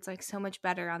promise you, it's like so much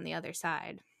better on the other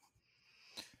side.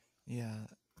 Yeah.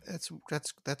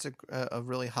 That's a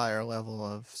really higher level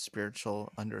of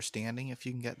spiritual understanding if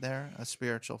you can get there, a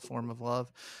spiritual form of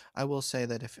love. I will say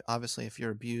that if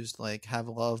you're abused, like have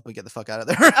love but get the fuck out of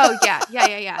there. Oh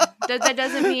yeah. That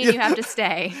doesn't mean you have to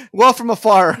stay. Well, from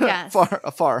afar. Yes.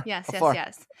 afar. Yes.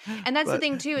 And that's But, the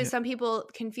thing too, is some people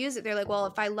confuse it. They're like, well,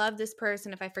 if I love this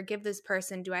person, if I forgive this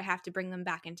person, do I have to bring them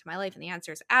back into my life? And the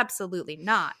answer is absolutely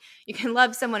not. You can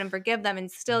love someone and forgive them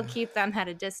and still keep them at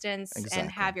a distance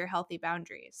and have your healthy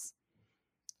boundaries.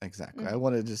 Exactly. I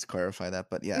wanted to just clarify that,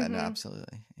 but yeah, no,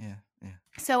 absolutely. Yeah.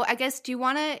 So I guess, do you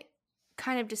want to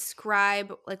kind of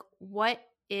describe like what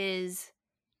is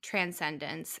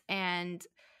transcendence? And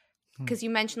because you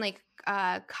mentioned like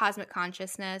cosmic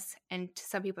consciousness, and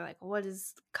some people are like, well, what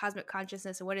is cosmic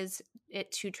consciousness and what is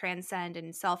it to transcend,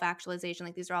 and self-actualization?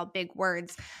 Like these are all big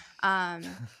words.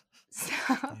 So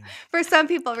for some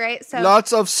people, right? So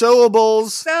lots of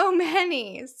syllables. So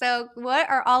many. So what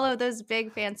are all of those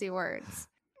big fancy words?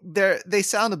 They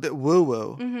sound a bit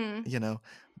woo-woo, you know,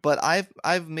 but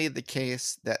I've made the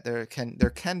case that there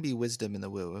can be wisdom in the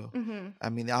woo-woo. I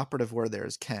mean, the operative word there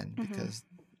is can, because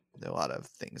there are a lot of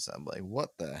things I'm like,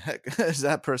 what the heck is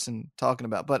that person talking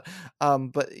about? But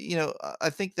you know, I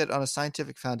think that on a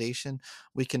scientific foundation,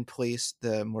 we can place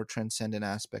the more transcendent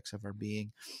aspects of our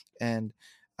being, and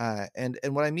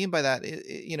what I mean by that,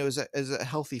 you know, is a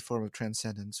healthy form of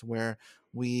transcendence where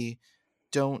we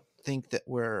don't think that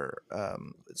we're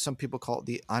some people call it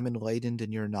the I'm enlightened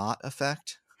and you're not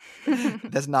effect.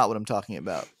 That's not what I'm talking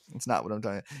about. It's not what I'm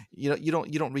talking about. You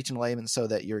don't reach enlightenment so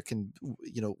that you can,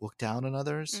 you know, look down on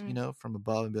others, you know, from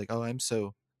above and be like, oh, I'm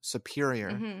so superior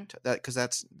to that, because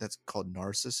that's called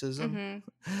narcissism.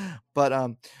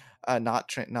 But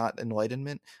not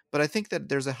enlightenment. But I think that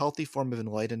there's a healthy form of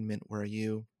enlightenment where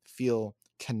you feel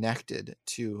connected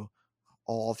to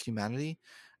all of humanity.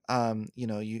 You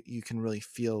know, you can really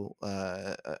feel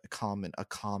a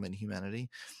common humanity,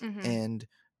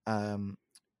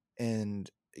 and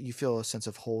you feel a sense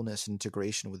of wholeness and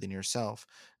integration within yourself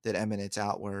that emanates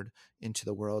outward into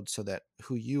the world, so that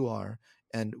who you are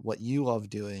and what you love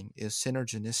doing is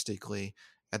synergistically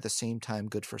at the same time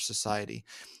good for society.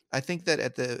 I think that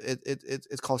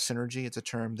it's called synergy. It's a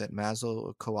term that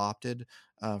Maslow co-opted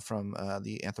from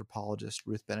the anthropologist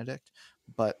Ruth Benedict,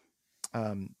 but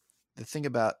the thing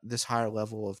about this higher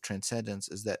level of transcendence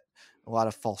is that a lot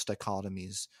of false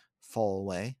dichotomies fall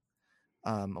away.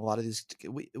 A lot of these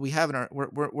we have in our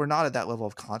we're not at that level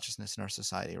of consciousness in our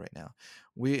society right now.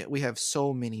 We have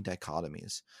so many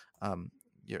dichotomies.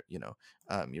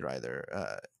 You're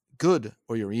either good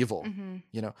or you're evil.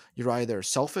 You know, you're either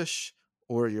selfish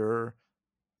or you're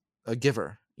a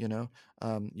giver. You know,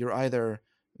 you're either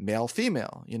male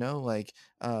female, you know, like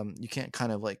you can't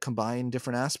kind of like combine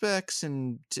different aspects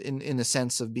in the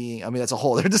sense of being, I mean, that's a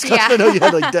whole other discussion. I know you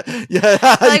had like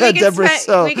like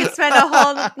we could spend a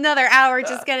whole another hour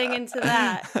just getting into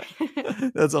that.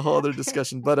 That's a whole other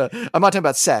discussion, but I'm not talking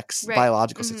about sex,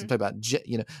 biological sex. I'm talking about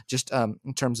just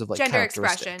in terms of like gender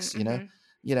characteristics, expression.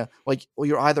 You know, like, well,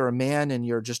 you're either a man and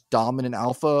you're just dominant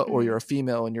alpha, or you're a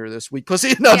female and you're this weak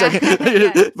pussy. No,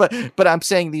 but I'm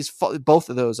saying both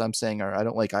of those. I'm saying I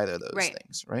don't like either of those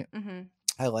things, right?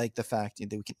 I like the fact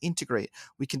that we can integrate.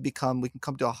 We can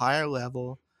come to a higher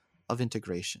level of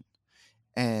integration.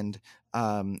 And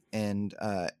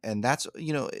that's,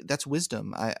 that's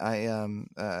wisdom. I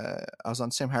was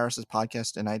on Sam Harris's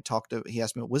podcast, and he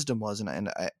asked me what wisdom was, and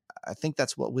I think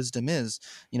that's what wisdom is.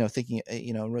 Thinking,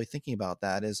 really thinking about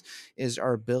that is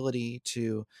our ability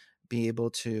to be able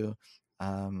to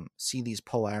see these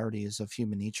polarities of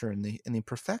human nature and the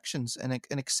imperfections, and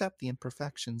accept the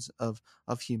imperfections of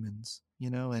humans,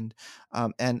 and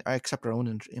I accept our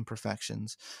own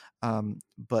imperfections,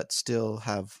 but still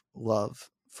have love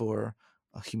for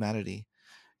humanity.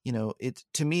 It,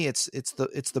 to me, it's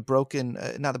the broken,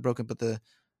 not the broken, but the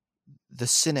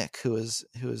cynic who's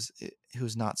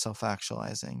not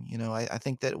self-actualizing. I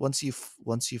think that once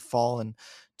you fall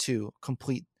into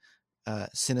complete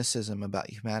cynicism about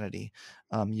humanity,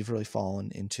 you've really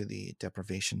fallen into the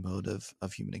deprivation mode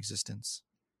of human existence.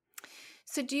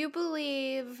 So do you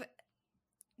believe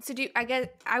I guess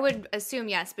I would assume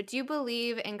yes, but do you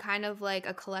believe in kind of like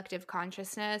a collective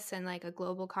consciousness and like a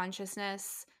global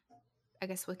consciousness? I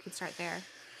guess we could start there.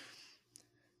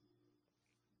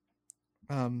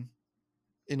 In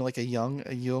like a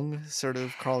Jung sort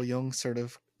of, Carl Jung sort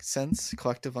of sense,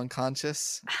 collective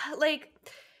unconscious. I'm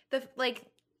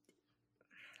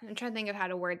trying to think of how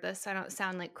to word this so I don't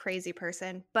sound like crazy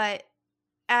person, but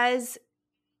as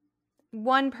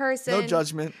one person, no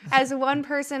judgment, as one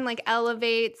person like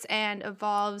elevates and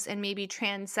evolves and maybe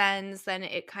transcends, then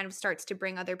it kind of starts to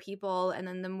bring other people, and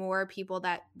then the more people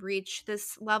that reach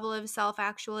this level of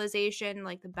self-actualization,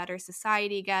 like the better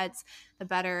society gets, the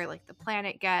better like the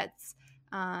planet gets.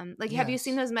 Have you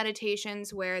seen those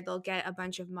meditations where they'll get a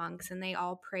bunch of monks and they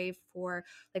all pray for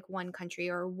like one country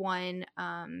or one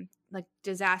like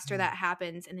disaster that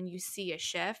happens, and then you see a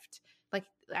shift? Like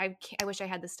I wish I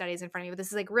had the studies in front of me, but this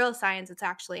is like real science. It's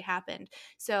actually happened.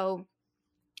 So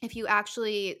if you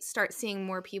actually start seeing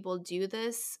more people do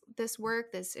this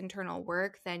work, this internal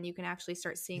work, then you can actually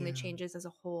start seeing the changes as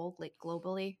a whole, like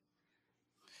globally.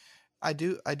 I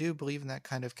do believe in that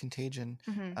kind of contagion,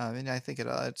 and I think it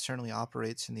certainly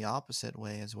operates in the opposite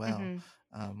way as well,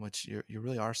 which you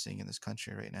really are seeing in this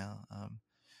country right now.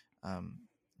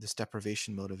 This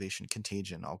deprivation, motivation,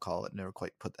 contagion, I'll call it. Never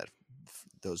quite put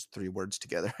those three words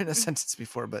together in a sentence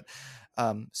before, but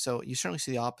so you certainly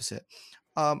see the opposite.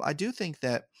 I do think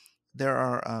that there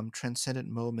are transcendent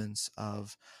moments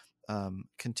of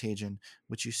contagion,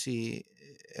 which you see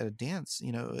at a dance,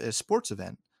 at a sports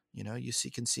event. You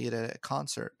can see it at a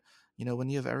concert. When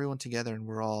you have everyone together and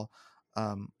we're all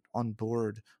on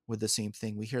board with the same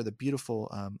thing. We hear the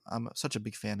beautiful. I'm such a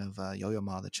big fan of Yo-Yo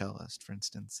Ma, the cellist, for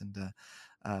instance,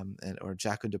 or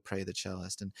Jaco Dupre, the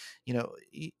cellist, and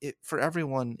for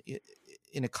everyone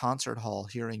in a concert hall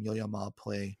hearing Yo-Yo Ma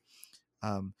play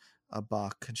a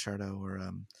Bach concerto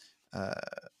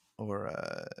or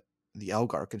the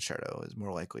Elgar concerto is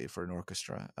more likely for an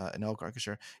orchestra. An Elgar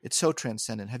concerto, it's so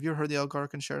transcendent. Have you heard the Elgar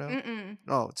concerto? Mm-mm.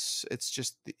 Oh, it's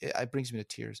just it brings me to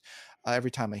tears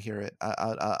every time I hear it.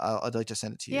 I'd like to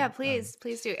send it to you. Yeah, please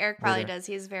do. Eric probably does.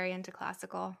 He's very into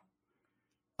classical.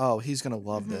 Oh, he's gonna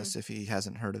love this if he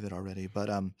hasn't heard of it already. But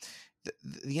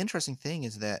the interesting thing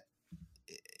is that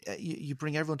you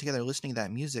bring everyone together listening to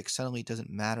that music. Suddenly, it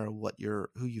doesn't matter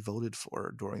who you voted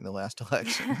for during the last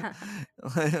election.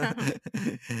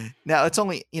 Now it's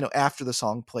only after the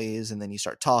song plays, and then you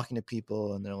start talking to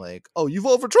people, and they're like, "Oh, you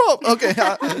vote for Trump? Okay,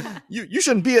 you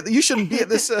shouldn't be at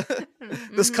this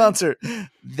this concert."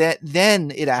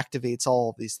 Then it activates all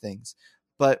of these things.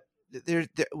 But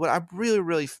what I'm really,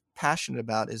 really passionate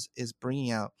about is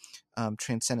bringing out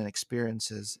transcendent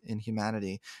experiences in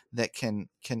humanity that can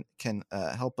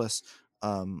help us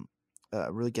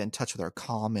really get in touch with our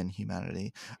common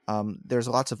humanity. There's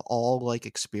lots of all-like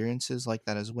experiences like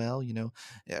that as well.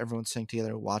 Everyone's sitting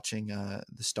together watching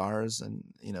the stars and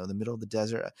the middle of the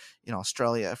desert in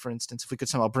Australia, for instance. If we could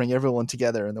somehow bring everyone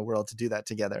together in the world to do that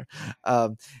together,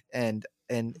 and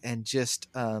just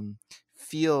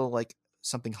feel like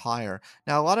something higher.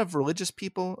 Now, a lot of religious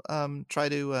people try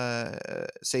to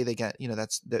say they get,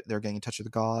 they're getting in touch with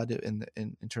God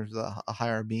in terms of a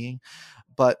higher being,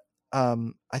 but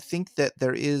I think that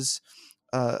there is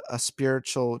a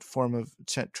spiritual form of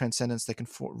transcendence that can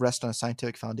rest on a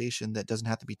scientific foundation that doesn't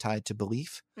have to be tied to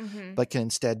belief, but can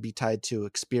instead be tied to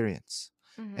experience.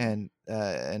 And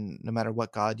no matter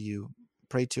what God you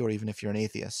pray to, or even if you're an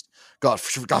atheist, gosh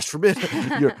forbid,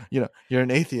 you're an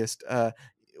atheist.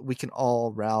 We can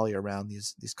all rally around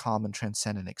these common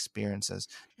transcendent experiences.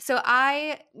 So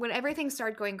when everything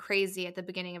started going crazy at the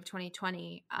beginning of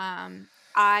 2020,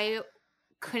 I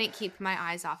couldn't keep my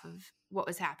eyes off of what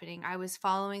was happening. I was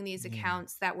following these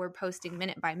accounts that were posting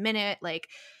minute by minute, like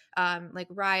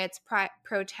riots,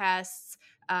 protests,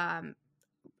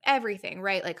 everything,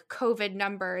 right? Like COVID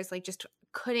numbers, like just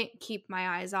couldn't keep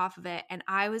my eyes off of it. And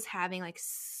I was having like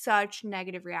such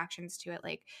negative reactions to it,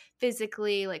 like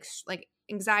physically, like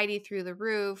anxiety through the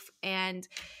roof. And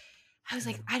I was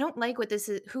like, I don't like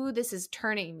who this is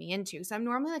turning me into. So I'm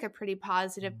normally like a pretty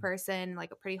positive person,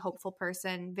 like a pretty hopeful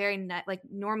person, like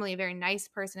normally a very nice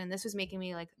person. And this was making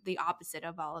me like the opposite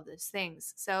of all of those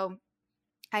things. So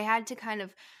I had to kind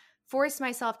of force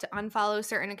myself to unfollow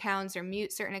certain accounts or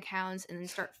mute certain accounts and then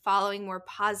start following more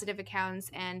positive accounts.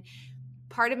 And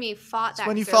part of me fought that.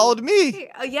 When you followed me.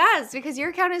 Yes, because your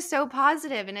account is so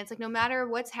positive, and it's like no matter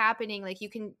what's happening, like you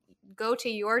can go to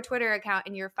your Twitter account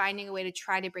and you're finding a way to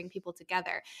try to bring people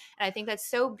together. And I think that's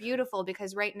so beautiful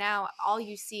because right now all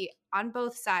you see on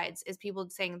both sides is people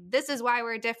saying, this is why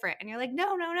we're different. And you're like,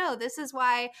 no, this is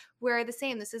why we're the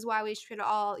same. This is why we should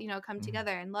all, come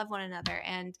together and love one another.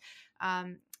 And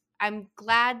I'm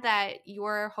glad that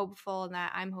you're hopeful and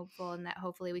that I'm hopeful and that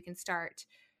hopefully we can start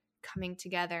coming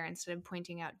together instead of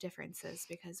pointing out differences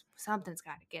because something's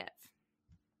got to give.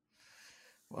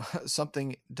 Well,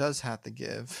 something does have to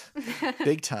give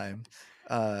big time.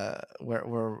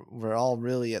 We're all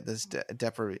really at this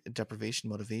deprivation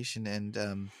motivation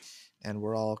and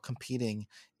we're all competing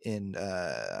in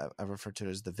I refer to it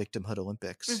as the victimhood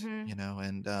Olympics,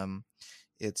 and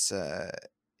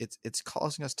it's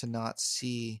causing us to not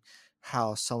see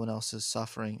how someone else's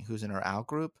suffering who's in our out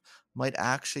group might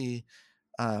actually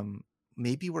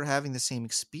maybe we're having the same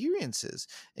experiences.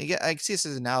 Again, I see this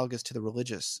as analogous to the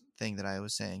religious thing that I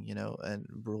was saying, and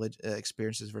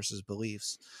experiences versus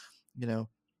beliefs.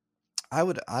 I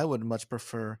would much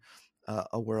prefer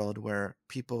a world where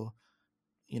people,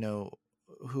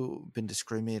 who've been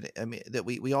discriminated. I mean, that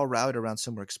we all rallied around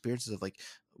similar experiences of like,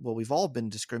 well, we've all been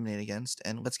discriminated against,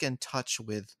 and let's get in touch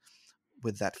with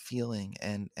that feeling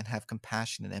and have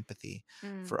compassion and empathy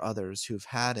for others who've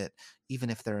had it,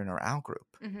 even if they're in our out group.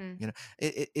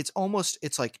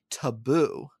 It's like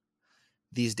taboo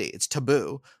these days. It's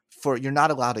taboo you're not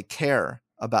allowed to care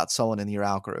about someone in your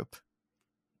out group.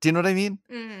 Do you know what I mean?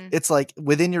 It's like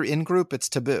within your in group, it's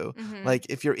taboo. Like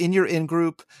if you're in your in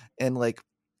group and like,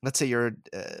 let's say you're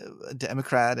a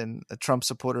Democrat and a Trump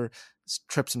supporter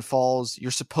trips and falls,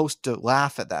 you're supposed to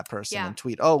laugh at that person and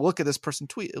tweet, oh, look at this person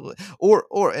tweet. Or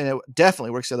and it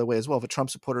definitely works the other way as well. If a Trump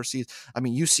supporter sees, I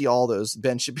mean, you see all those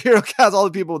Ben Shapiro accounts, all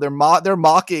the people, they're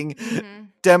mocking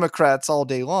Democrats all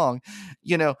day long,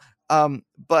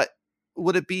 but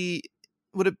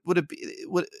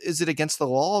is it against the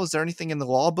law? Is there anything in the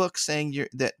law book saying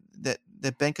that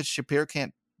Ben Shapiro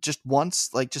can't just once,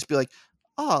 like, just be like,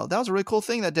 oh, that was a really cool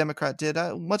thing that Democrat did.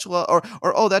 Much love,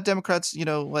 or oh, that Democrat's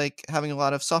like having a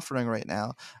lot of suffering right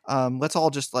now. Let's all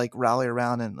just like rally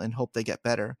around and hope they get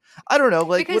better. I don't know.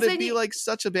 Like, because would it be like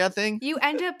such a bad thing? You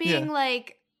end up being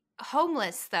like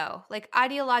homeless, though, like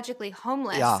ideologically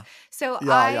homeless. Yeah. So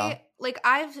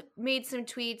I've made some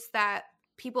tweets that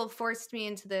people forced me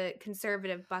into the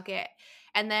conservative bucket.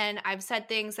 And then I've said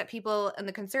things that people on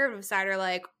the conservative side are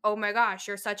like, oh my gosh,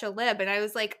 you're such a lib. And I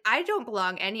was like, I don't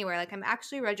belong anywhere. Like, I'm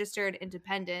actually registered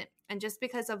independent. And just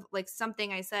because of like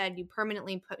something I said, you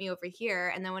permanently put me over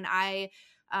here. And then when I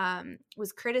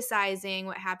was criticizing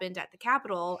what happened at the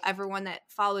Capitol, everyone that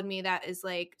followed me that is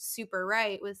like super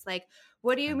right was like,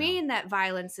 what do you mean that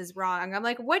violence is wrong? I'm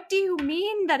like, what do you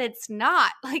mean that it's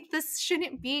not? Like, this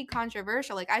shouldn't be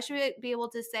controversial. Like, I should be able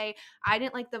to say, I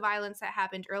didn't like the violence that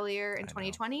happened earlier in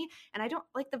 2020, and I don't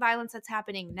like the violence that's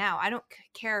happening now. I don't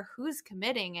care who's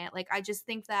committing it. Like, I just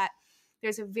think that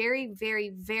there's a very, very,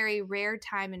 very rare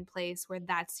time and place where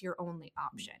that's your only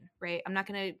option, right? I'm not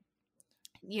going to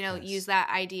use that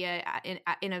idea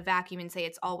in a vacuum and say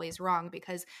it's always wrong,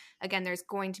 because again, there's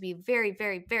going to be very,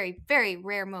 very, very, very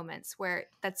rare moments where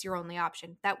that's your only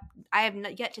option. That I have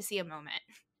not yet to see a moment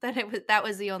that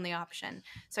was the only option.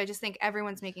 So I just think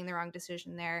everyone's making the wrong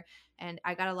decision there. And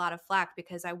I got a lot of flack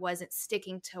because I wasn't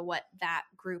sticking to what that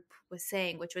group was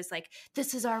saying, which was like,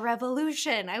 this is our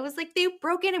revolution. I was like, they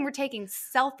broke in and were taking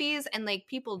selfies and like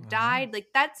people died. Like,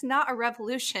 that's not a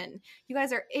revolution. You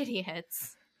guys are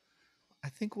idiots. I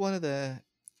think one of the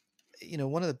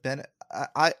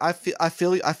I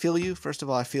feel you. First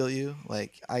of all, I feel you.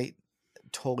 Like, I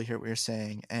totally hear what you're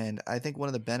saying. And I think one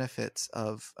of the benefits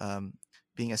of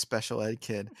being a special ed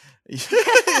kid is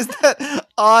that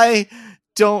I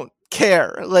don't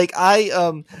care. Like, I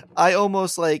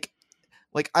almost like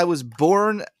I was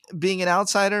born being an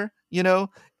outsider,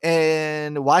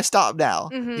 and why stop now?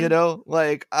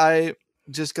 Like, I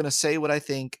just gonna say what I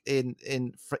think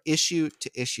in for issue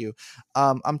to issue.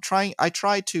 I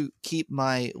try to keep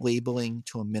my labeling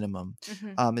to a minimum.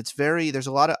 It's there's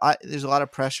a lot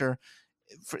of pressure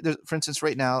for instance,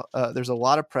 right now, there's a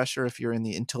lot of pressure if you're in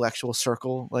the intellectual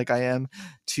circle like I am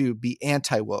to be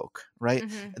anti-woke, right?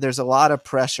 Mhm. There's a lot of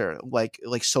pressure, like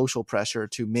social pressure,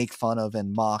 to make fun of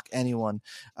and mock anyone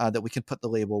that we can put the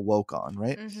label woke on,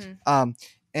 right? Mhm.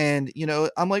 And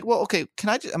I'm like, well, okay,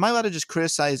 am I allowed to just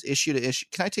criticize issue to issue?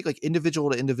 Can I take like individual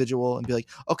to individual and be like,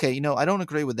 okay, I don't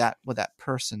agree with what that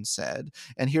person said,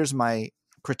 and here's my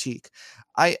critique.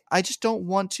 I just don't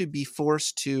want to be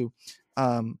forced to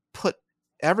put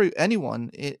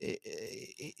anyone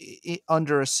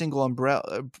under a single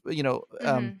umbrella,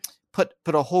 Mhm. put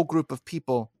a whole group of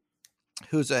people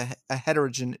who's a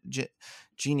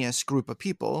heterogeneous group of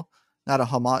people, not a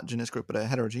homogeneous group, but a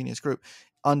heterogeneous group,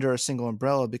 under a single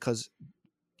umbrella, because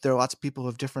there are lots of people who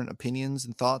have different opinions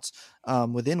and thoughts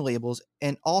within labels.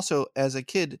 And also, as a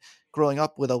kid growing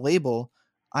up with a label,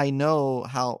 I know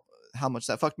how much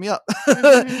that fucked me up,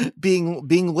 Mhm.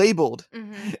 being labeled.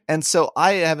 Mhm. And so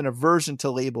I have an aversion to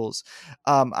labels.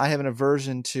 I have an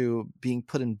aversion to being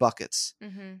put in buckets.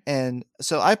 Mhm. And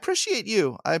so I appreciate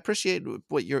you. I appreciate what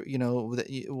what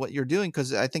you're doing,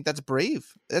 because I think that's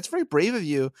brave. That's very brave of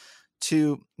you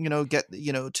to get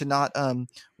to not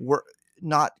work,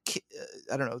 not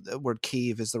I don't know, the word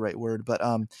cave is the right word, but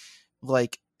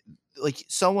like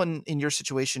someone in your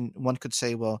situation, one could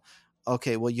say, well,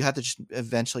 okay, well, you have to just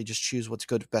eventually just choose what's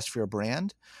good, best for your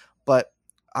brand. But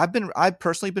I've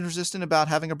personally been resistant about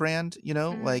having a brand,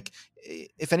 Mhm. like,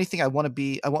 if anything, I want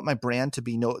my brand to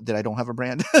be that I don't have a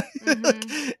brand. Like,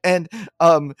 Mhm. and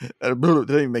that doesn't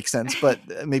even make sense, but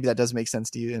maybe that does make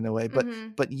sense to you in a way. But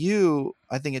Mhm.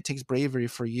 I think it takes bravery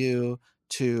for you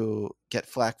to get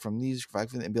flack from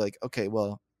and be like, okay,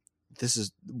 well, this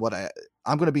is what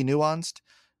I'm going to be nuanced.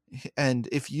 And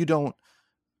if you don't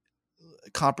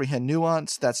comprehend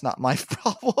nuance, that's not my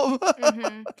problem.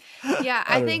 Mhm. Yeah,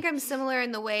 I I don't know. think I'm similar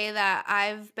in the way that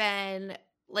I've been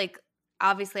like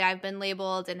obviously I've been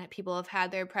labeled and people have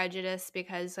had their prejudice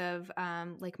because of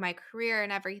like my career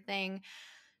and everything.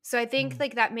 So I think Mm.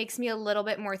 like that makes me a little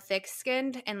bit more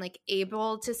thick-skinned and like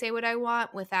able to say what I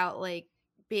want without like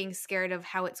being scared of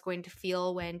how it's going to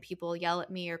feel when people yell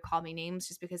at me or call me names,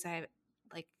 just because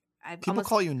like I've People almost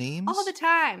call you names? all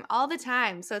the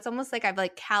time. So it's almost like I've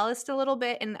like calloused a little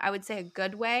bit, and I would say a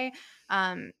good way,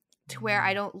 to where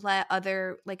I Mm. don't let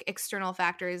other like external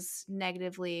factors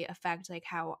negatively affect like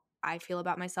how I feel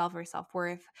about myself or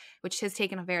self-worth, which has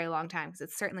taken a very long time because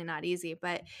it's certainly not easy.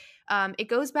 But it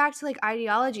goes back to like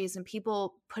ideologies and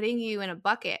people putting you in a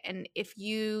bucket. And if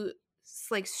you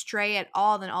like stray at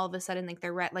all, then all of a sudden like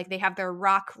like they have their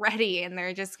rock ready and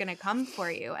they're just gonna come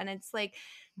for you. And it's like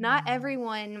not Mm.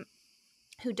 everyone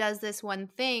who does this one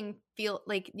thing feel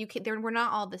like we're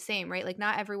not all the same, right? Like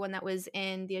not everyone that was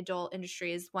in the adult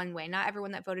industry is one way, not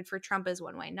everyone that voted for Trump is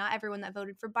one way, not everyone that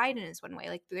voted for Biden is one way.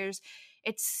 Like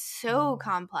it's so Mm.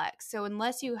 complex. So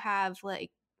unless you have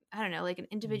like, I don't know, like an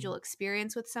Mm. individual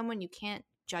experience with someone, you can't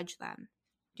judge them.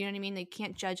 Do you know what I mean? They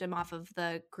can't judge them off of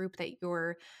the group that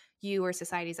you or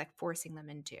society's like forcing them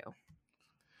into.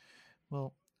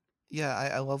 Well, yeah,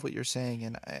 I love what you're saying,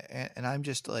 and I'm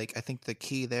just like, I think the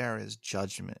key there is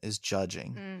judging.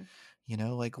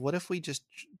 Mm. Like, what if we just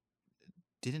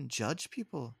didn't judge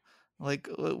people? Like,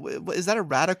 is that a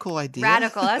radical idea?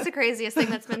 Radical. That's the craziest thing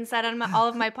that's been said on all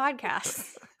of my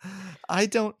podcasts. I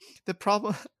don't. The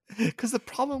problem, because the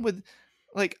problem with,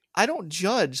 like, I don't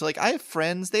judge. Like, I have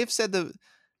friends. They've said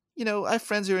I have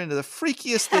friends who are into the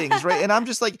freakiest things, right? And I'm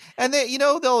just like, and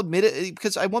they'll admit it,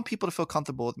 because I want people to feel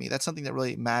comfortable with me. That's something that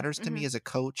really matters to me Mhm. as a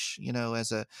coach,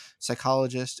 as a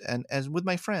psychologist, and as with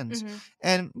my friends. Mhm.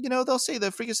 And they'll say the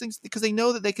freakiest things because they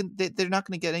know that they're not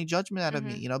going to get any judgment out of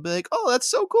me. Mhm. Be like, oh, that's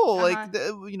so cool. Like,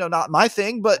 Uh-huh. not my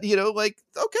thing, but like,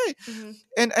 okay. Mhm.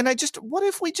 And what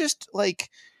if we just like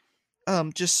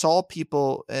just saw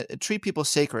people, treat people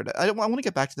sacred. I want to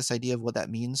get back to this idea of what that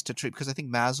means to treat, because I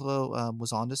think Maslow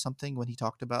was onto something when he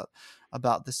talked about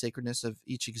the sacredness of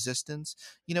each existence.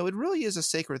 It really is a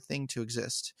sacred thing to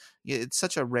exist. It's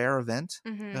such a rare event.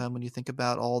 Mhm. When you think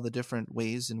about all the different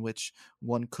ways in which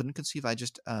one couldn't conceive. I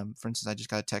just, for instance, I just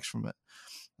got a text from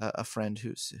a friend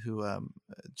who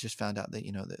just found out that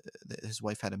that his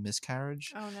wife had a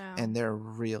miscarriage, Oh no. and they're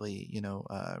really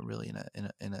really in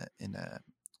a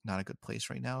not a good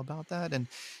place right now about that. And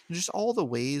just all the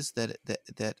ways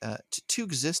to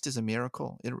exist is a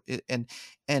miracle. And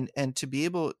to be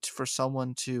able for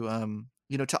someone to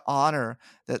to honor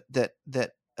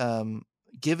that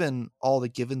given all the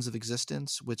givens of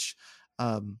existence, which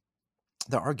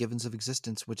there are givens of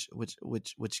existence which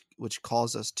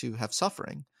cause us to have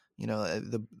suffering. I'm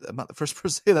not the first person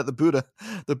to say that.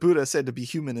 The Buddha said to be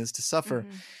human is to suffer.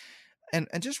 Mhm. and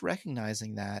just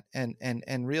recognizing that,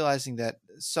 and realizing that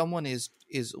someone is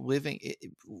living.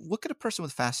 Look at a person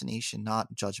with fascination,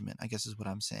 not judgment, I guess is what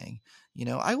I'm saying.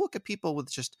 I look at people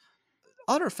with just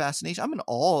utter fascination. I'm in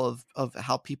awe of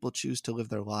how people choose to live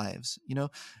their lives.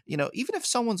 Even if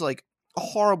someone's like a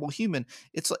horrible human,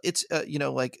 it's like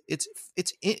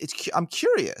I'm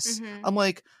curious. Mhm. I'm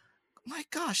like, my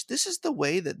gosh, this is the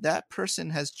way that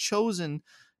person has chosen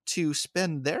to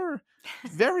spend their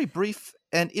very brief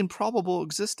and improbable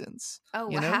existence. Oh,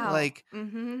 wow. Like,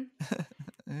 Mhm.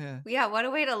 yeah. Yeah, what a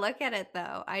way to look at it,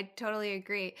 though. I totally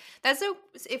agree.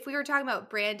 If we were talking about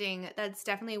branding, that's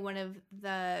definitely one of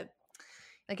the,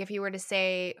 like, if you were to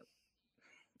say,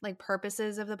 like,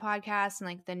 purposes of the podcast and,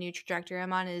 like, the new trajectory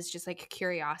I'm on is just, like,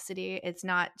 curiosity. It's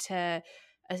not to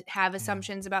have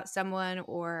assumptions about someone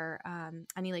or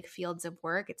any, like, fields of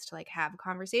work. It's to, like, have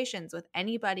conversations with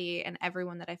anybody and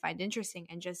everyone that I find interesting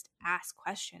and just ask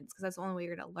questions, because that's the only way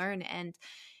you're going to learn. And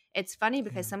it's funny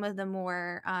because some of the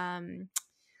more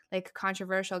like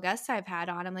controversial guests I've had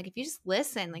on, I'm like, if you just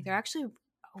listen, like, they're actually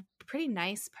a pretty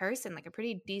nice person, like a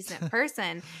pretty decent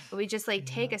person, but we just like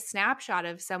take a snapshot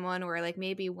of someone or like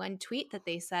maybe one tweet that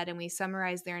they said and we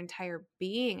summarize their entire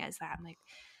being as that. I'm like,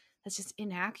 that's just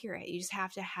inaccurate. You just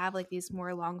have to have like these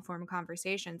more long form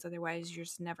conversations, otherwise you're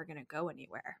just never going to go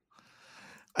anywhere.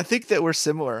 I think that we're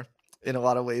similar in a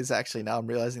lot of ways. Actually, now I'm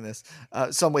realizing this.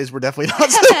 Some ways we're definitely not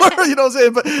similar, you know what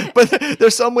I'm saying? But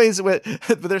there's some ways,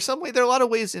 there are a lot of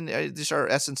ways in just our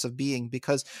essence of being.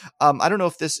 Because I don't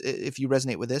know if you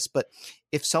resonate with this, but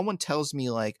if someone tells me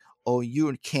like, oh,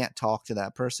 you can't talk to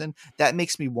that person, that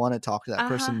makes me want to talk to that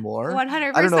person more.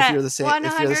 100%. I don't know if you're the same.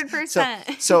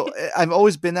 100%. So I've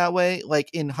always been that way. Like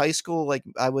in high school, like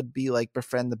I would be like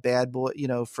befriend the bad boy,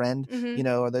 friend,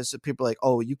 Mhm. or there's people like,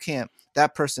 oh, you can't,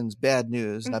 that person's bad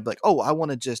news. And I'd be like, oh, I want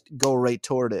to just go right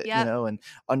toward it, Yep. and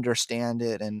understand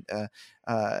it. And,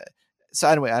 so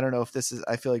anyway, I don't know if this is,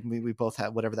 I feel like we both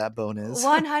have whatever that bone is.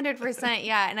 100%.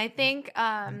 Yeah. And I think,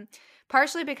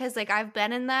 partially because like I've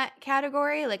been in that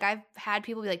category, like I've had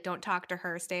people be like, don't talk to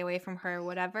her, stay away from her,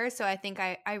 whatever. So I think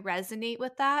I resonate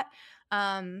with that.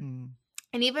 And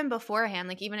even beforehand,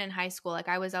 like even in high school, like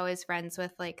I was always friends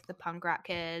with like the punk rock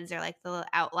kids or like the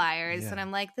outliers. Yeah. And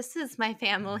I'm like, this is my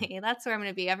family. That's where I'm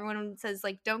going to be. Everyone says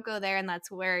like, don't go there. And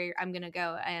that's where I'm going to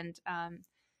go. And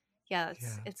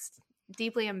it's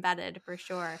deeply embedded for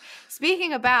sure.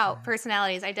 Speaking about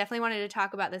personalities, I definitely wanted to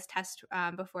talk about this test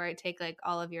before I take like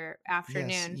all of your afternoon.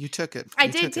 Yes, you took it. I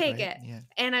did take it. Yeah.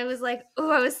 And I was like, oh,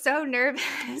 I was so nervous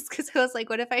because I was like,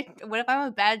 what if I'm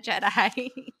a bad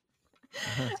Jedi?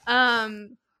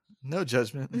 No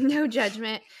judgment. No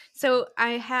judgment. So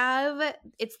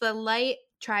it's the light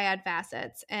triad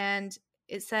facets, and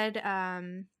it said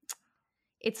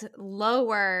it's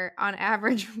lower on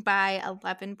average by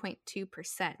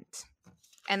 11.2%.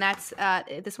 And that's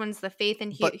this one's the faith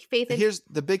and here's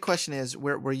the big question is,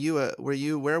 where were you?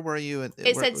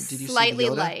 It said slightly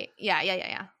light.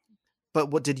 Yeah. But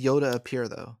what did Yoda appear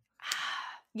though?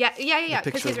 Yeah.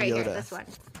 Because he's right Yoda. here. This one.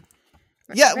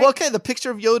 Yeah. Right? Well, okay. The picture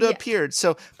of Yoda appeared.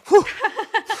 So, whew,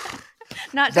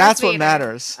 that's what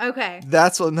matters. Okay.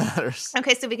 That's what matters.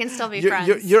 Okay, so we can still be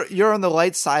friends. You're on the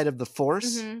light side of the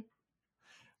Force,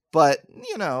 but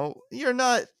you're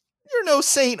no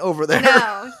saint over there.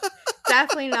 No.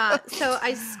 Definitely not. So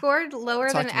I scored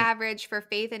lower than average for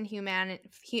faith and humanity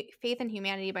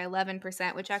by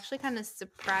 11%, which actually kind of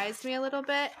surprised me a little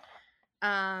bit.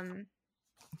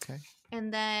 Okay.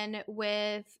 And then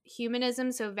with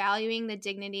humanism, so valuing the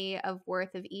dignity of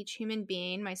worth of each human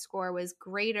being, my score was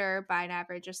greater by an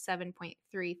average of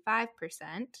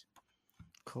 7.35%.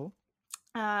 Cool.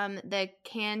 The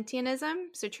Kantianism,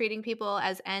 so treating people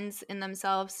as ends in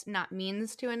themselves, not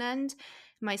means to an end,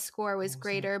 my score was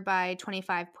greater by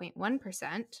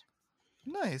 25.1%.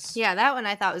 Nice. Yeah, that one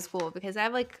I thought was cool because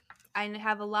I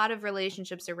have a lot of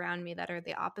relationships around me that are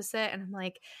the opposite, and I'm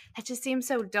like, that just seems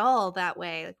so dull that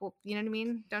way. Like, well, you know what I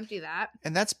mean? Don't do that.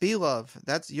 And that's be-love.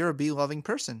 You're a be-loving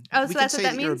person. Oh, so that's what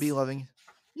that means? You're a be-loving.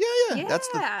 Yeah.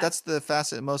 That's the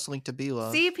facet most linked to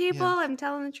be-love. See, people, I'm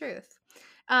telling the truth.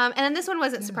 And then this one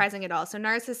wasn't surprising at all. So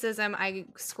narcissism, I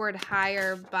scored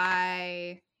higher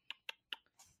by,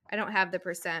 I don't have the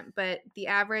percent, but the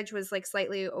average was like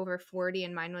slightly over 40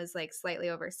 and mine was like slightly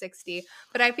over 60.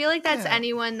 But I feel like that's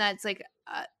anyone that's like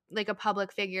a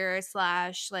public figure /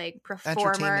 like performer.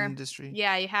 Entertainment industry.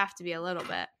 Yeah, you have to be a little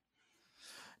bit.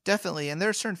 Definitely, and there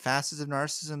are certain facets of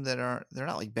narcissism they're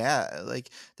not like bad. Like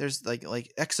there's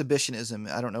like exhibitionism.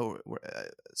 I don't know. I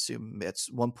assume at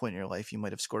one point in your life you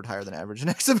might have scored higher than average in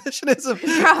exhibitionism.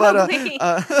 Probably.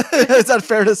 But is that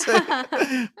fair to say?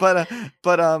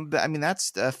 but I mean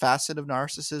that's a facet of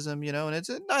narcissism, you know, and it's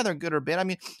neither good or bad. I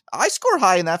mean, I score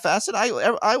high in that facet.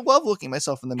 I love looking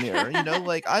myself in the mirror. You know,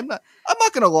 like I'm not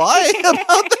gonna lie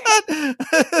about that.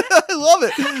 I love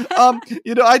it.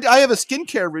 You know, I have a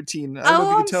skincare routine. I don't know if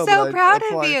you can tell, so but proud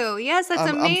of you. Yes, that's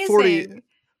amazing. I'm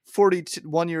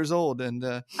 41 years old, and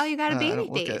oh, you got a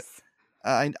baby face.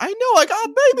 I know I got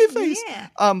a baby face. Yeah.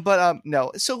 But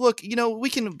no. So look, you know, we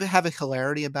can have a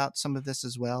hilarity about some of this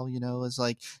as well. You know, is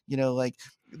like, you know, like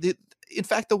in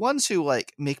fact, the ones who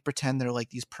like make pretend they're like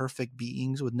these perfect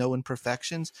beings with no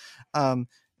imperfections,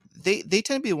 they tend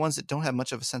to be the ones that don't have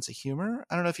much of a sense of humor.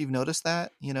 I don't know if you've noticed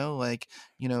that, you know, like,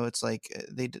 you know, it's like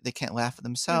they can't laugh at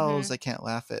themselves. They can't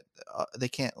laugh at, they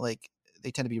can't like,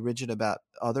 they tend to be rigid about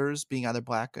others being either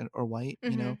black or white,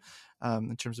 you know,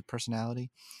 in terms of personality.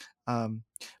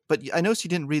 But I noticed you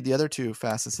didn't read the other two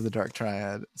facets of the dark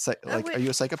triad. Are you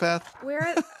a psychopath?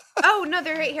 Where? Oh no,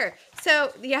 they're right here.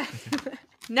 So yeah.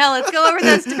 No, let's go over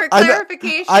those for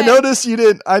clarification. I noticed you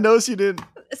didn't.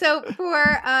 So for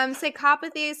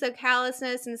psychopathy, so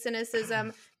callousness and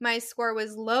cynicism, my score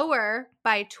was lower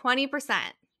by 20%.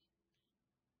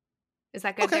 Is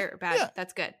that good or bad? Yeah.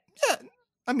 That's good. Yeah.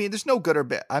 I mean, there's no good or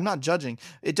bad. I'm not judging.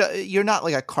 You're not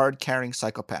like a card-carrying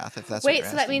psychopath, if that's what you're asking.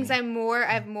 Wait, so that means I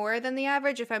have more than the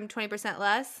average if I'm 20%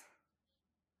 less?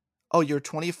 Oh, you're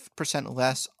 20%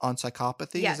 less on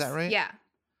psychopathy? Yes. Is that right? Yeah.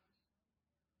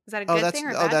 Is that a good thing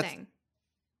or a bad thing?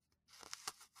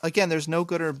 Again, there's no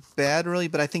good or bad really,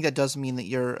 but I think that does mean that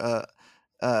you're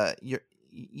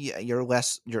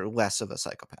less of a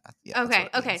psychopath. Yeah,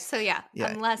 okay. So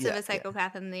I'm less of a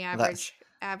psychopath than the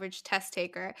average test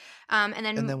taker. And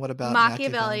then what about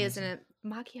Machiavellianism,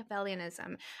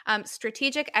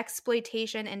 strategic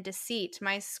exploitation and deceit.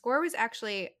 My score was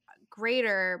actually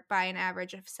greater by an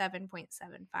average of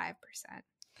 7.75%.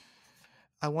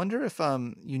 I wonder if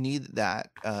you need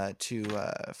that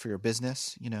for your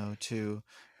business, you know, to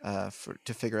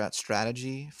figure out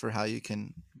strategy for how you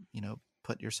can, you know,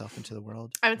 put yourself into the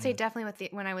world. I would say definitely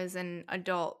when I was an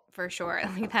adult, for sure.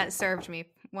 Like that served me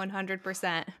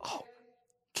 100%. Oh,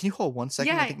 can you hold 1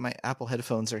 second? Yeah. I think my Apple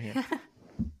headphones are here.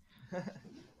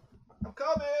 I'm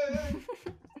coming.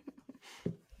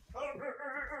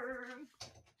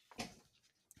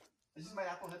 Is this my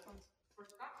Apple headphones?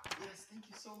 Yes, thank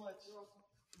you so much.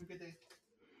 Have a good day.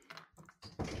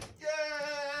 Yay!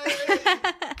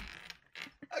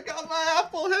 I got my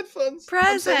Apple headphones.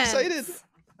 Presents.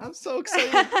 I'm so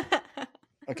excited.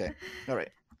 Okay. All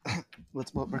right.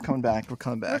 We're coming back. We're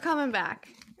coming back.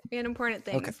 We had important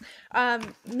things. Okay.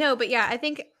 No, but yeah, I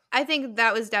think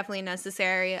that was definitely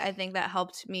necessary. I think that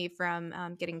helped me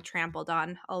from getting trampled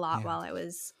on a lot while I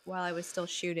was still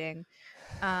shooting.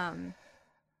 And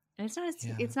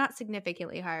it's not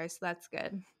significantly higher, so that's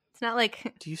good. It's not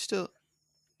like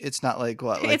it's not like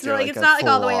what? Like it's not like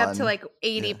all the way up to like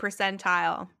 80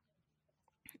 percentile.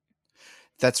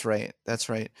 That's right.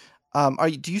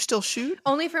 Do you still shoot?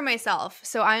 Only for myself.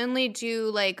 So I only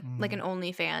do like an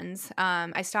OnlyFans.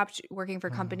 I stopped working for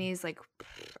companies like,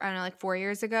 I don't know, like 4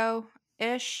 years ago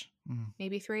ish,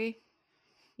 maybe 3.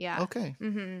 Yeah. Okay.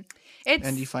 Mm-hmm.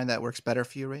 And do you find that works better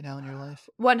for you right now in your life?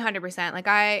 100%. Like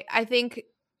I think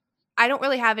I don't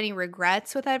really have any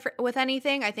regrets with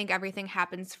anything. I think everything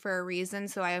happens for a reason.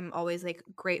 So I am always like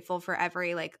grateful for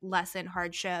every like lesson,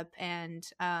 hardship, and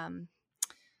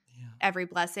every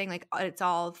blessing. Like it's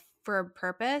all for a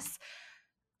purpose.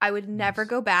 I would never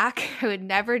go back. I would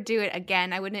never do it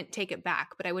again. I wouldn't take it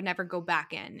back, but I would never go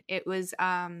back in. It was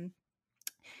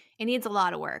it needs a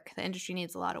lot of work. The industry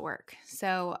needs a lot of work.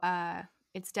 So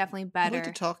it's definitely better. I'd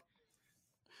like to talk.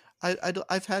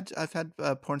 I've had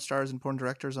porn stars and porn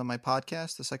directors on my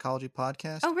podcast, the Psychology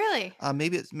Podcast. Oh, really?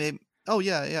 Oh,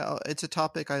 yeah. It's a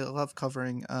topic I love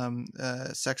covering.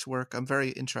 Sex work. I'm very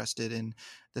interested in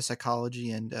the psychology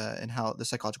and how the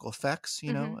psychological effects,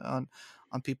 you know,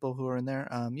 on people who are in there.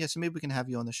 So maybe we can have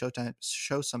you on the show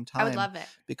sometime. I would love it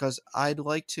because I'd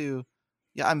like to.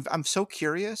 Yeah, I'm so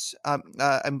curious.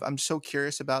 I'm so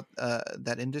curious about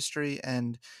that industry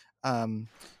and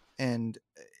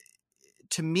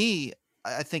to me,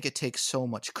 I think it takes so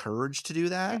much courage to do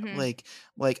that. Like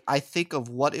I think of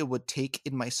what it would take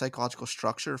in my psychological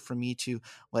structure for me to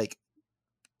like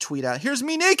tweet out, "Here's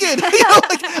me naked." You know,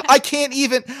 like I can't. Do you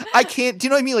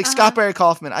know what I mean? Like Scott Barry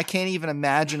Kaufman, I can't even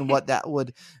imagine what that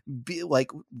would be like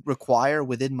require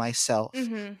within myself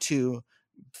to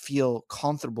feel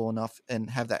comfortable enough and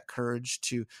have that courage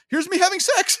to, here's me having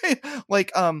sex.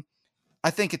 Like, I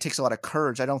think it takes a lot of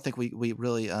courage. I don't think we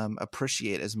really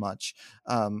appreciate as much.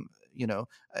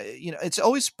 It's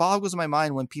always boggles my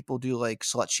mind when people do like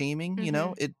slut shaming.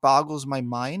 It boggles my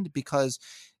mind because,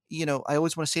 I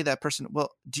always want to say to that person,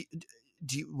 well,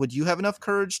 would you have enough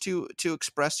courage to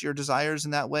express your desires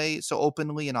in that way so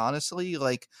openly and honestly?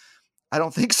 Like, I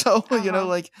don't think so.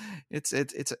 Like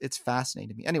it's fascinating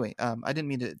to me. Anyway, I didn't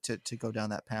mean to go down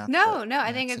that path. No,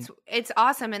 I think it's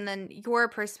awesome. And then your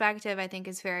perspective, I think,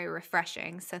 is very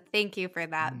refreshing. So thank you for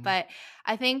that. But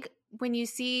I think when you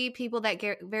see people that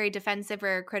get very defensive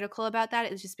or critical about that,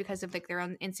 it's just because of like their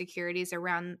own insecurities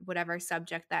around whatever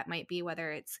subject that might be, whether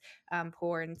it's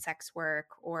porn, sex work,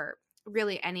 or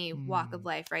really any walk of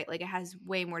life, right? Like it has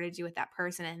way more to do with that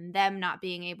person and them not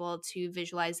being able to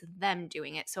visualize them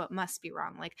doing it. So it must be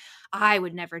wrong. Like I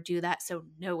would never do that, so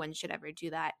no one should ever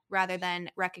do that, rather than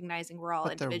recognizing we're all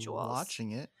individuals. They're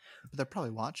watching it. But they're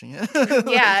probably watching it.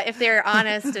 Yeah, if they're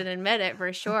honest and admit it,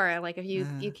 for sure. Like if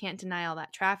you can't deny all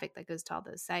that traffic that goes to all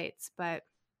those sites. But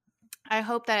I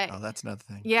hope that that's another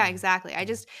thing. Yeah, exactly.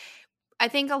 I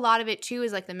think a lot of it too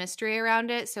is like the mystery around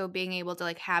it. So being able to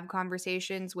like have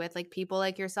conversations with like people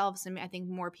like yourselves, I think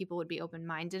more people would be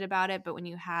open-minded about it. But when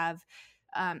you have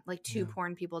like two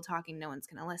porn people talking, no one's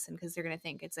going to listen because they're going to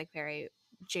think it's like very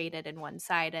jaded and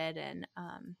one-sided and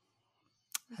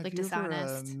like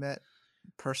dishonest. Have you ever met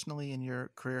personally in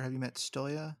your career? Have you met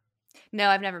Stoya? No,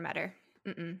 I've never met her.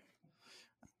 I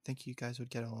think you guys would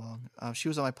get along. She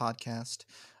was on my podcast.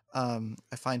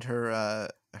 I find her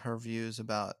views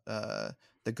about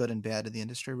the good and bad of the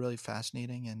industry really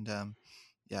fascinating, and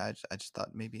I just thought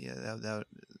maybe that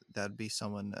would be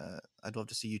someone I'd love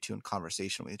to see you two in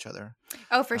conversation with each other.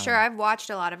 Oh, for sure. I've watched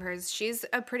a lot of hers. She's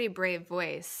a pretty brave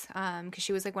voice because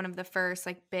she was like one of the first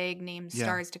like big name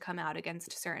stars to come out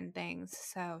against certain things.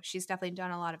 So she's definitely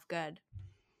done a lot of good.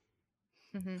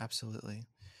 Absolutely.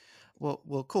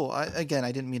 Well, cool. I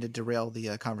didn't mean to derail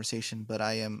the conversation, but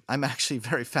I'm actually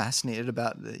very fascinated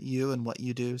about you and what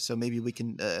you do. So maybe we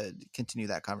can continue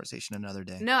that conversation another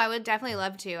day. No, I would definitely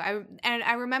love to.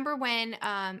 I remember when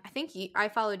I think I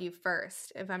followed you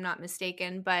first, if I'm not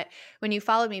mistaken. But when you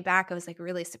followed me back, I was like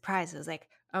really surprised. I was like,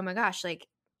 oh my gosh, like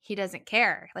he doesn't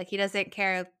care. Like he doesn't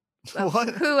care who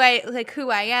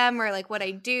I am or like what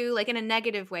I do, like in a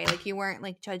negative way. Like you weren't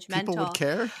like judgmental. People would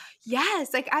care?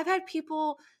 Yes, like I've had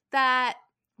people that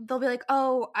they'll be like,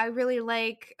 oh, I really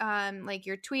like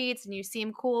your tweets and you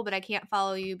seem cool, but I can't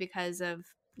follow you because of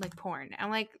like porn. I'm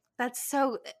like, that's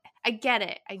so, I get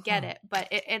it, but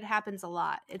it happens a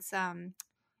lot. It's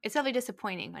definitely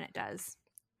disappointing when it does.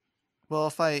 Well,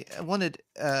 if I wanted,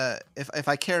 if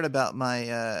I cared about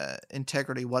my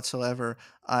integrity whatsoever,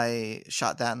 I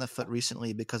shot that in the foot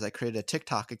recently because I created a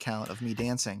TikTok account of me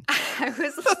dancing.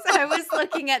 I was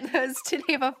looking at those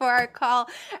today before our call,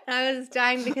 and I was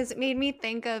dying because it made me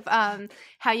think of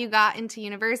how you got into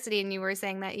university, and you were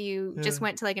saying that you just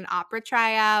went to like an opera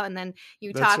tryout, and then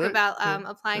you talk about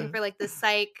applying for like the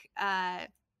psych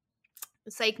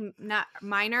not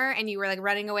minor, and you were like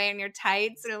running away in your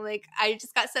tights, and I'm like, I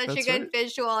just got such a good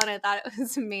visual, and I thought it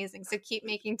was amazing. So keep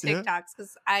making TikToks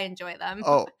because I enjoy them.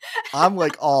 Oh, I'm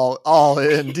like all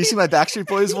in. Do you see my Backstreet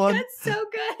Boys one? That's so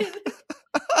good.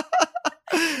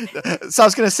 So I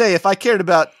was gonna say, if I cared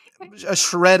about a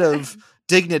shred of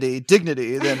dignity, then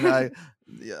then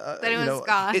it was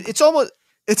gone.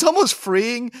 It's almost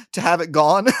freeing to have it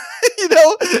gone,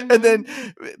 and then,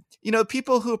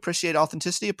 people who appreciate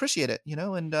authenticity appreciate it,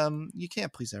 and you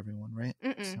can't please everyone, right?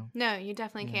 So, no, you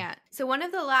definitely can't. So one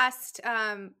of the last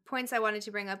points I wanted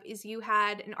to bring up is you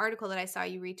had an article that I saw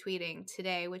you retweeting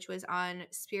today, which was on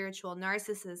spiritual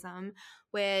narcissism,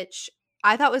 which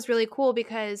I thought was really cool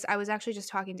because I was actually just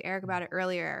talking to Eric about it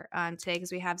earlier today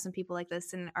because we have some people like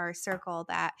this in our circle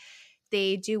that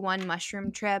they do one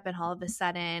mushroom trip and all of a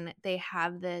sudden they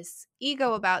have this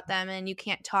ego about them and you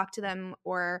can't talk to them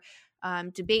or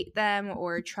debate them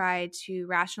or try to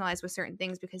rationalize with certain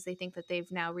things because they think that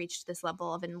they've now reached this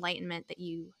level of enlightenment that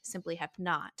you simply have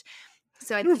not.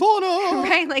 So Nirvana!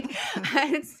 Right? Like,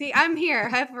 see, I'm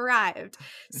here. I've arrived.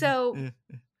 So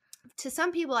to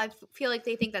some people, I feel like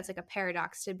they think that's like a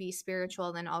paradox to be spiritual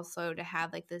and then also to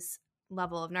have like this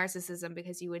level of narcissism,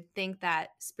 because you would think that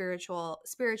spiritual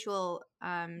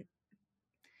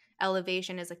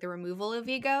elevation is like the removal of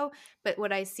ego. But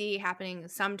what I see happening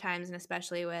sometimes, and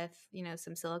especially with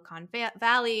some Silicon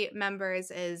Valley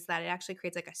members, is that it actually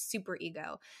creates like a super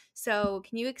ego. So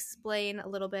can you explain a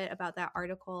little bit about that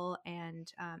article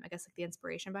and I guess like the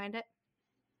inspiration behind it?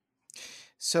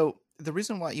 So the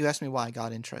reason why you asked me why I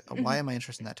got why am I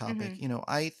interested in that topic?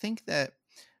 I think that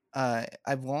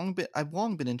I've long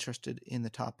been interested in the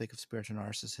topic of spiritual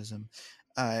narcissism,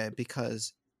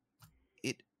 because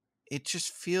it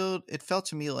it felt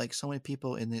to me like so many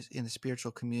people in the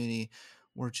spiritual community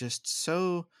were just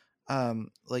so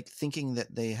like thinking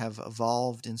that they have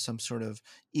evolved in some sort of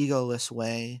egoless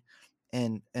way,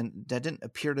 and that didn't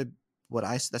appear to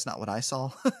that's not what I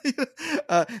saw.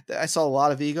 I saw a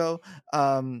lot of ego.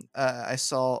 I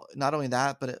saw not only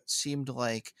that, but it seemed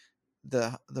like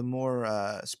the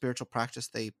more spiritual practice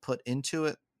they put into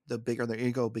it, the bigger their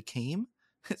ego became.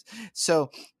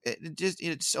 So it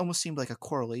just almost seemed like a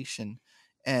correlation,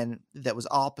 and that was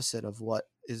opposite of what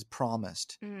is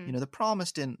promised. Mm. The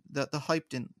promise didn't, the hype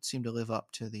didn't seem to live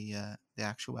up to the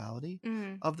actuality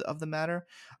of the matter.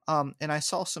 And I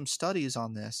saw some studies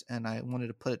on this, and I wanted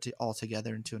to put it all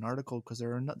together into an article, because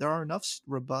there are enough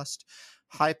robust,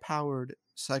 high powered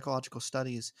psychological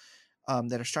studies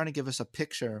that are starting to give us a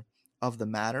picture of the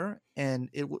matter. And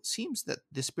it seems that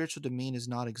the spiritual domain is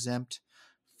not exempt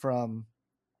from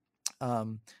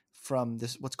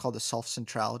this, what's called the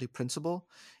self-centrality principle.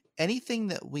 Anything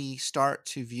that we start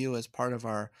to view as part of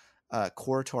our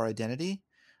core to our identity,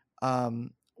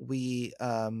 we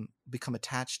become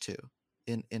attached to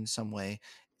in some way,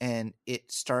 and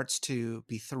it starts to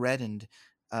be threatened.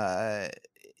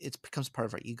 It becomes part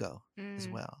of our ego as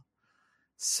well.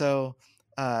 So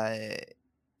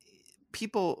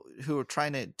people who are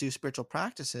trying to do spiritual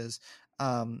practices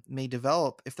may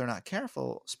develop, if they're not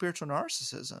careful, spiritual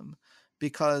narcissism,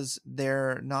 because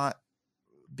they're not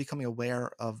becoming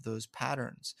aware of those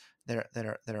patterns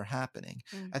that are happening.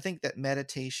 I think that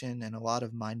meditation and a lot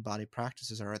of mind-body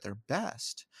practices are at their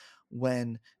best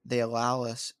when they allow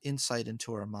us insight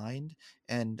into our mind,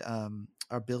 and our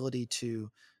ability to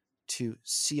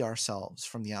see ourselves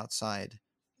from the outside,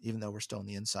 even though we're still on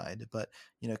the inside, but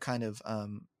kind of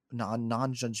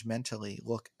non-judgmentally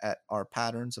look at our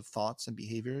patterns of thoughts and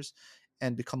behaviors,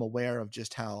 and become aware of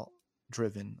just how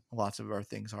driven lots of our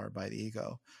things are by the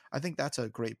ego. I think that's a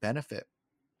great benefit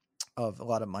of a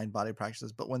lot of mind-body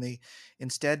practices. But when they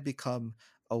instead become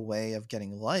a way of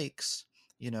getting likes,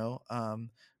 like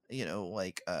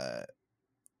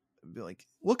be like,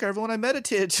 look, everyone, I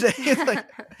meditated today. Like,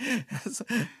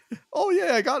 oh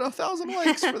yeah, I got 1,000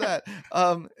 likes for that.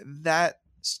 That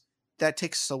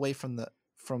takes us away from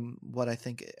what I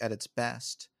think at its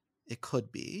best it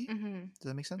could be. Does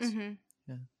that make sense?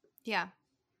 Yeah.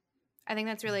 I think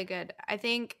that's really good. I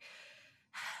think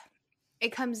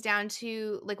it comes down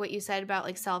to like what you said about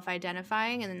like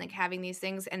self-identifying, and then like having these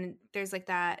things, and there's like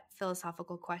that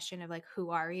philosophical question of like,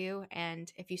 who are you?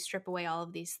 And if you strip away all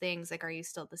of these things, like, are you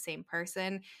still the same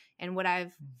person? And what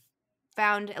I've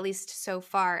found, at least so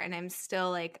far, and I'm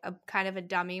still like a kind of a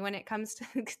dummy when it comes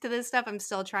to this stuff, I'm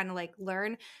still trying to like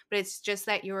learn, but it's just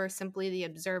that you're simply the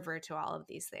observer to all of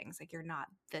these things. Like, you're not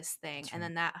this thing. And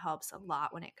then that helps a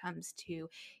lot when it comes to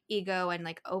ego and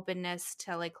like openness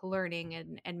to like learning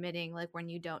and admitting like when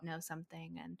you don't know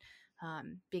something, and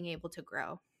being able to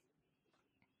grow.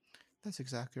 That's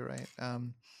exactly right.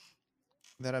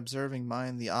 That observing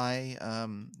mind, the eye,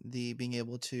 the being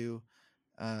able to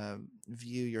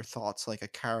view your thoughts like a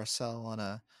carousel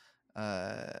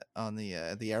on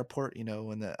the airport.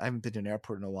 When I haven't been to an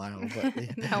airport in a while, but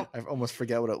No. I almost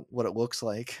forget what it looks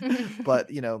like. But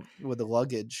with the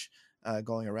luggage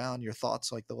going around, your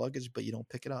thoughts like the luggage, but you don't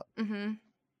pick it up. I'm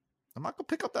not gonna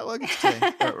pick up that luggage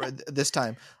today or this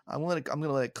time. I'm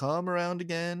gonna let it come around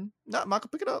again. No, I'm not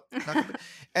gonna pick it up.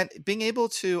 And being able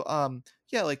to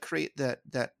like create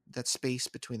that space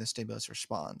between the stimulus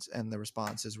response, and the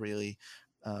response is really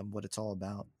what it's all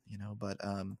about. But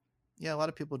a lot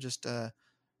of people just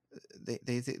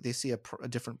they see a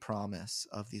different promise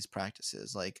of these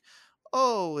practices, like,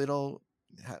 oh, it'll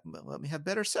let me have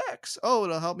better sex. Oh,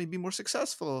 it'll help me be more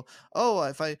successful.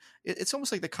 Oh, it's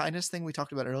almost like the kindness thing we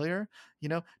talked about earlier.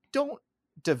 Don't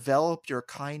develop your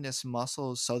kindness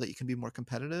muscles so that you can be more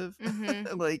competitive.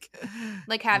 like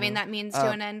having that means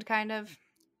to an end, kind of.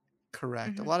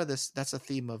 Correct. A lot of this, that's a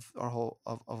theme of our whole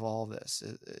of all this.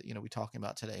 We talking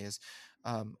about today is,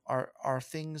 are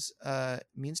things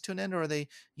means to an end, or are they?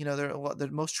 They're the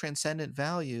most transcendent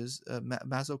values.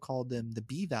 Maslow called them the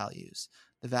B values,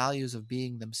 the values of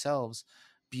being themselves: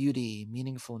 beauty,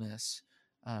 meaningfulness,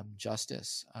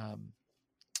 justice,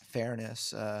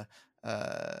 fairness,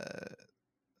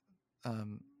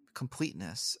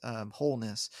 completeness,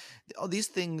 wholeness. All these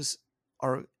things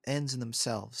are ends in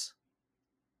themselves.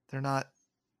 They're not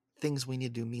things we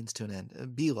need to do means to an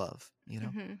end. Be love,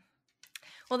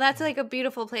 Well, that's like a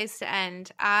beautiful place to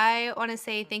end. I want to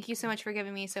say thank you so much for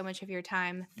giving me so much of your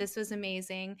time. This was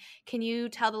amazing. Can you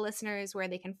tell the listeners where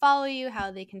they can follow you,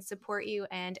 how they can support you,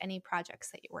 and any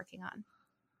projects that you're working on?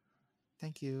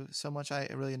 Thank you so much. I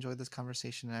really enjoyed this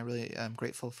conversation, and I really am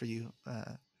grateful for you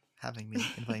inviting me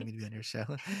to be on your show.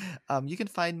 You can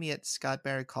find me at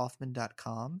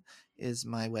scottbarrykaufman.com is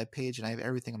my webpage, and I have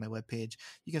everything on my webpage.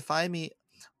 You can find me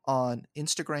on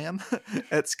Instagram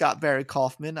at Scott Barry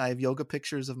Kaufman. I have yoga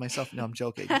pictures of myself. No, I'm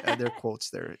joking. They're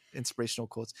quotes. They're inspirational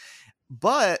quotes.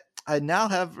 But I now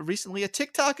have recently a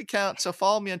TikTok account. So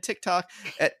follow me on TikTok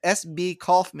at SB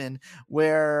Kaufman,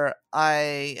 where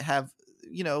I have,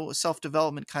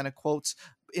 self-development kind of quotes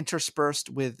interspersed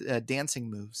with dancing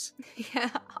moves. Yeah,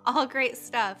 all great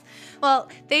stuff. Well,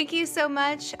 thank you so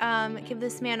much. Give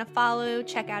this man a follow,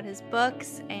 check out his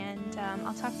books, and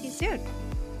I'll talk to you soon.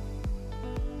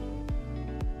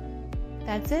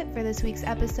 That's it for this week's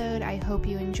episode. I hope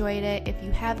you enjoyed it. If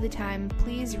you have the time,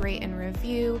 please rate and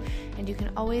review, and you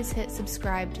can always hit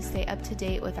subscribe to stay up to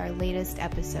date with our latest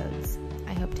episodes.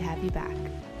 I hope to have you back.